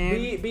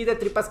 También. Vi de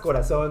tripas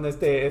corazón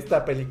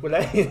esta película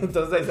y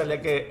entonces ahí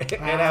salía que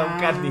era un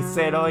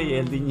carnicero y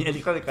el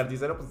hijo de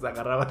carnicero pues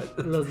agarraba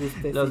los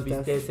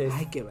bisteces.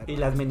 Ay, qué y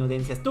las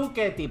menudencias. ¿Tú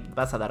qué tip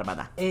vas a dar,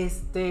 Vana?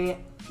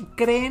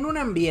 Creen un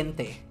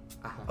ambiente.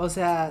 Ajá. O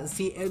sea,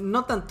 sí,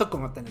 no tanto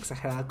como tan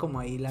exagerada como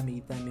ahí la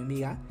amiguita de mi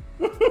amiga.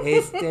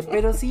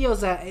 Pero sí, o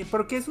sea,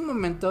 porque es un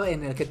momento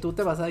en el que tú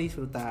te vas a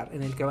disfrutar,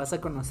 en el que vas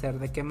a conocer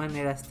de qué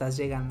manera estás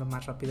llegando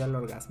más rápido al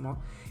orgasmo,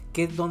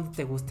 qué es donde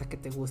te gusta, qué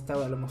te gusta,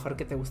 o a lo mejor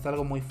que te gusta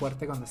algo muy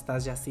fuerte cuando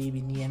estás ya así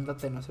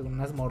viniéndote, no sé,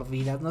 unas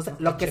mordidas, no sé,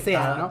 lo que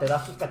sea, ¿no? Te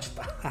das tu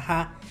cachetada.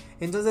 Ajá.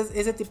 Entonces,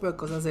 ese tipo de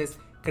cosas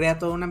crea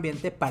todo un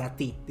ambiente para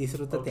ti,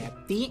 disfrútate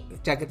a ti,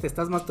 ya que te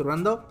estás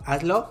masturbando,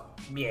 hazlo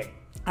bien.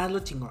 Hazlo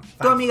chingón.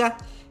 ¿Tu amiga?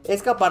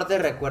 Es que aparte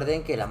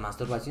recuerden que la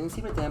masturbación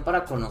sirve también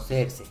para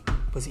conocerse.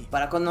 Pues sí.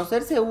 Para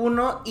conocerse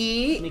uno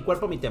y... Mi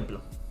cuerpo, mi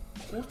templo.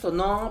 Justo,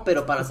 no,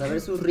 pero para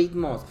saber sus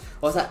ritmos.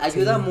 O sea,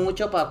 ayuda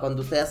mucho para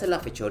cuando usted hace la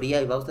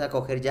fechoría y va usted a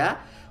coger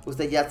ya.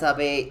 Usted ya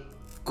sabe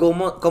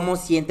cómo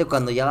siente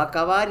cuando ya va a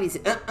acabar y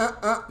dice,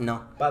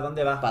 no. ¿Para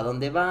dónde va? ¿Para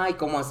dónde va? Y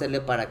cómo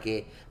hacerle para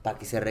que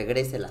se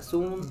regrese el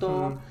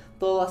asunto.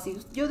 Todo así.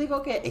 Yo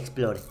digo que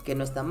explore, que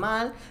no está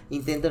mal.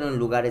 Inténtenlo en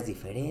lugares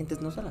diferentes,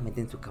 no solamente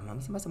en su cama. A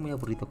mí se me hace muy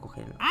aburrido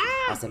cogerlo.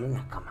 Hacerlo en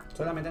la cama.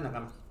 Solamente en la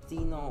cama. Sí,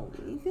 no,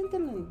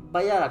 inténtenlo.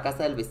 Vaya a la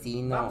casa del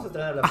vecino. Vamos a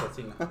traer a la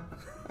cocina.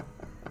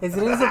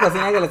 Estrenen su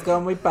cocina que les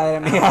quedó muy padre,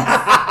 amigas.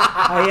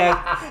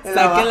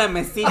 Saquen la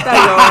mesita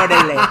y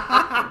órale.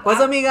 Pues,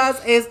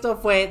 amigas, esto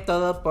fue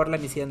todo por la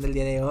emisión del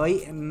día de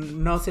hoy.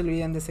 No se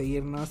olviden de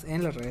seguirnos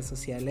en las redes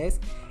sociales,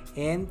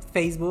 en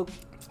Facebook,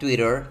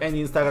 Twitter, en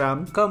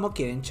Instagram, Cómo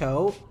Quieren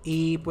Show.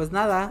 Y pues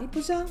nada. Y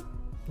pues ya.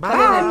 Bye.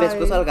 Hagan el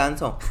pescozo al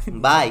ganso.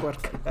 Bye.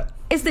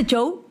 Este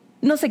show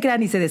no se crea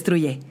ni se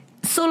destruye,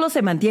 solo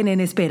se mantiene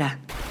en espera.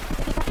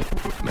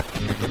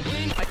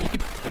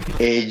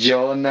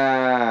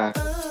 Jonah.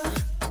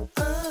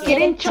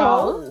 ¿Quieren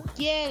show?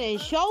 ¿Quieren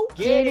show?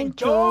 ¿Quieren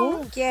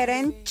show?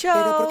 ¿Quieren show?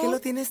 ¿Pero por qué lo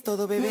tienes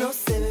todo, bebé? No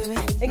sé, bebé.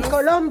 En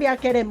Colombia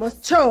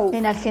queremos show.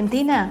 En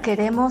Argentina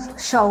queremos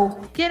show.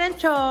 ¿Quieren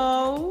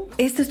show?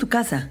 Esta es tu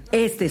casa,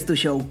 este es tu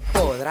show.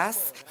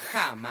 Podrás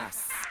jamás.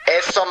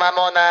 Eso,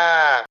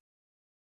 mamona.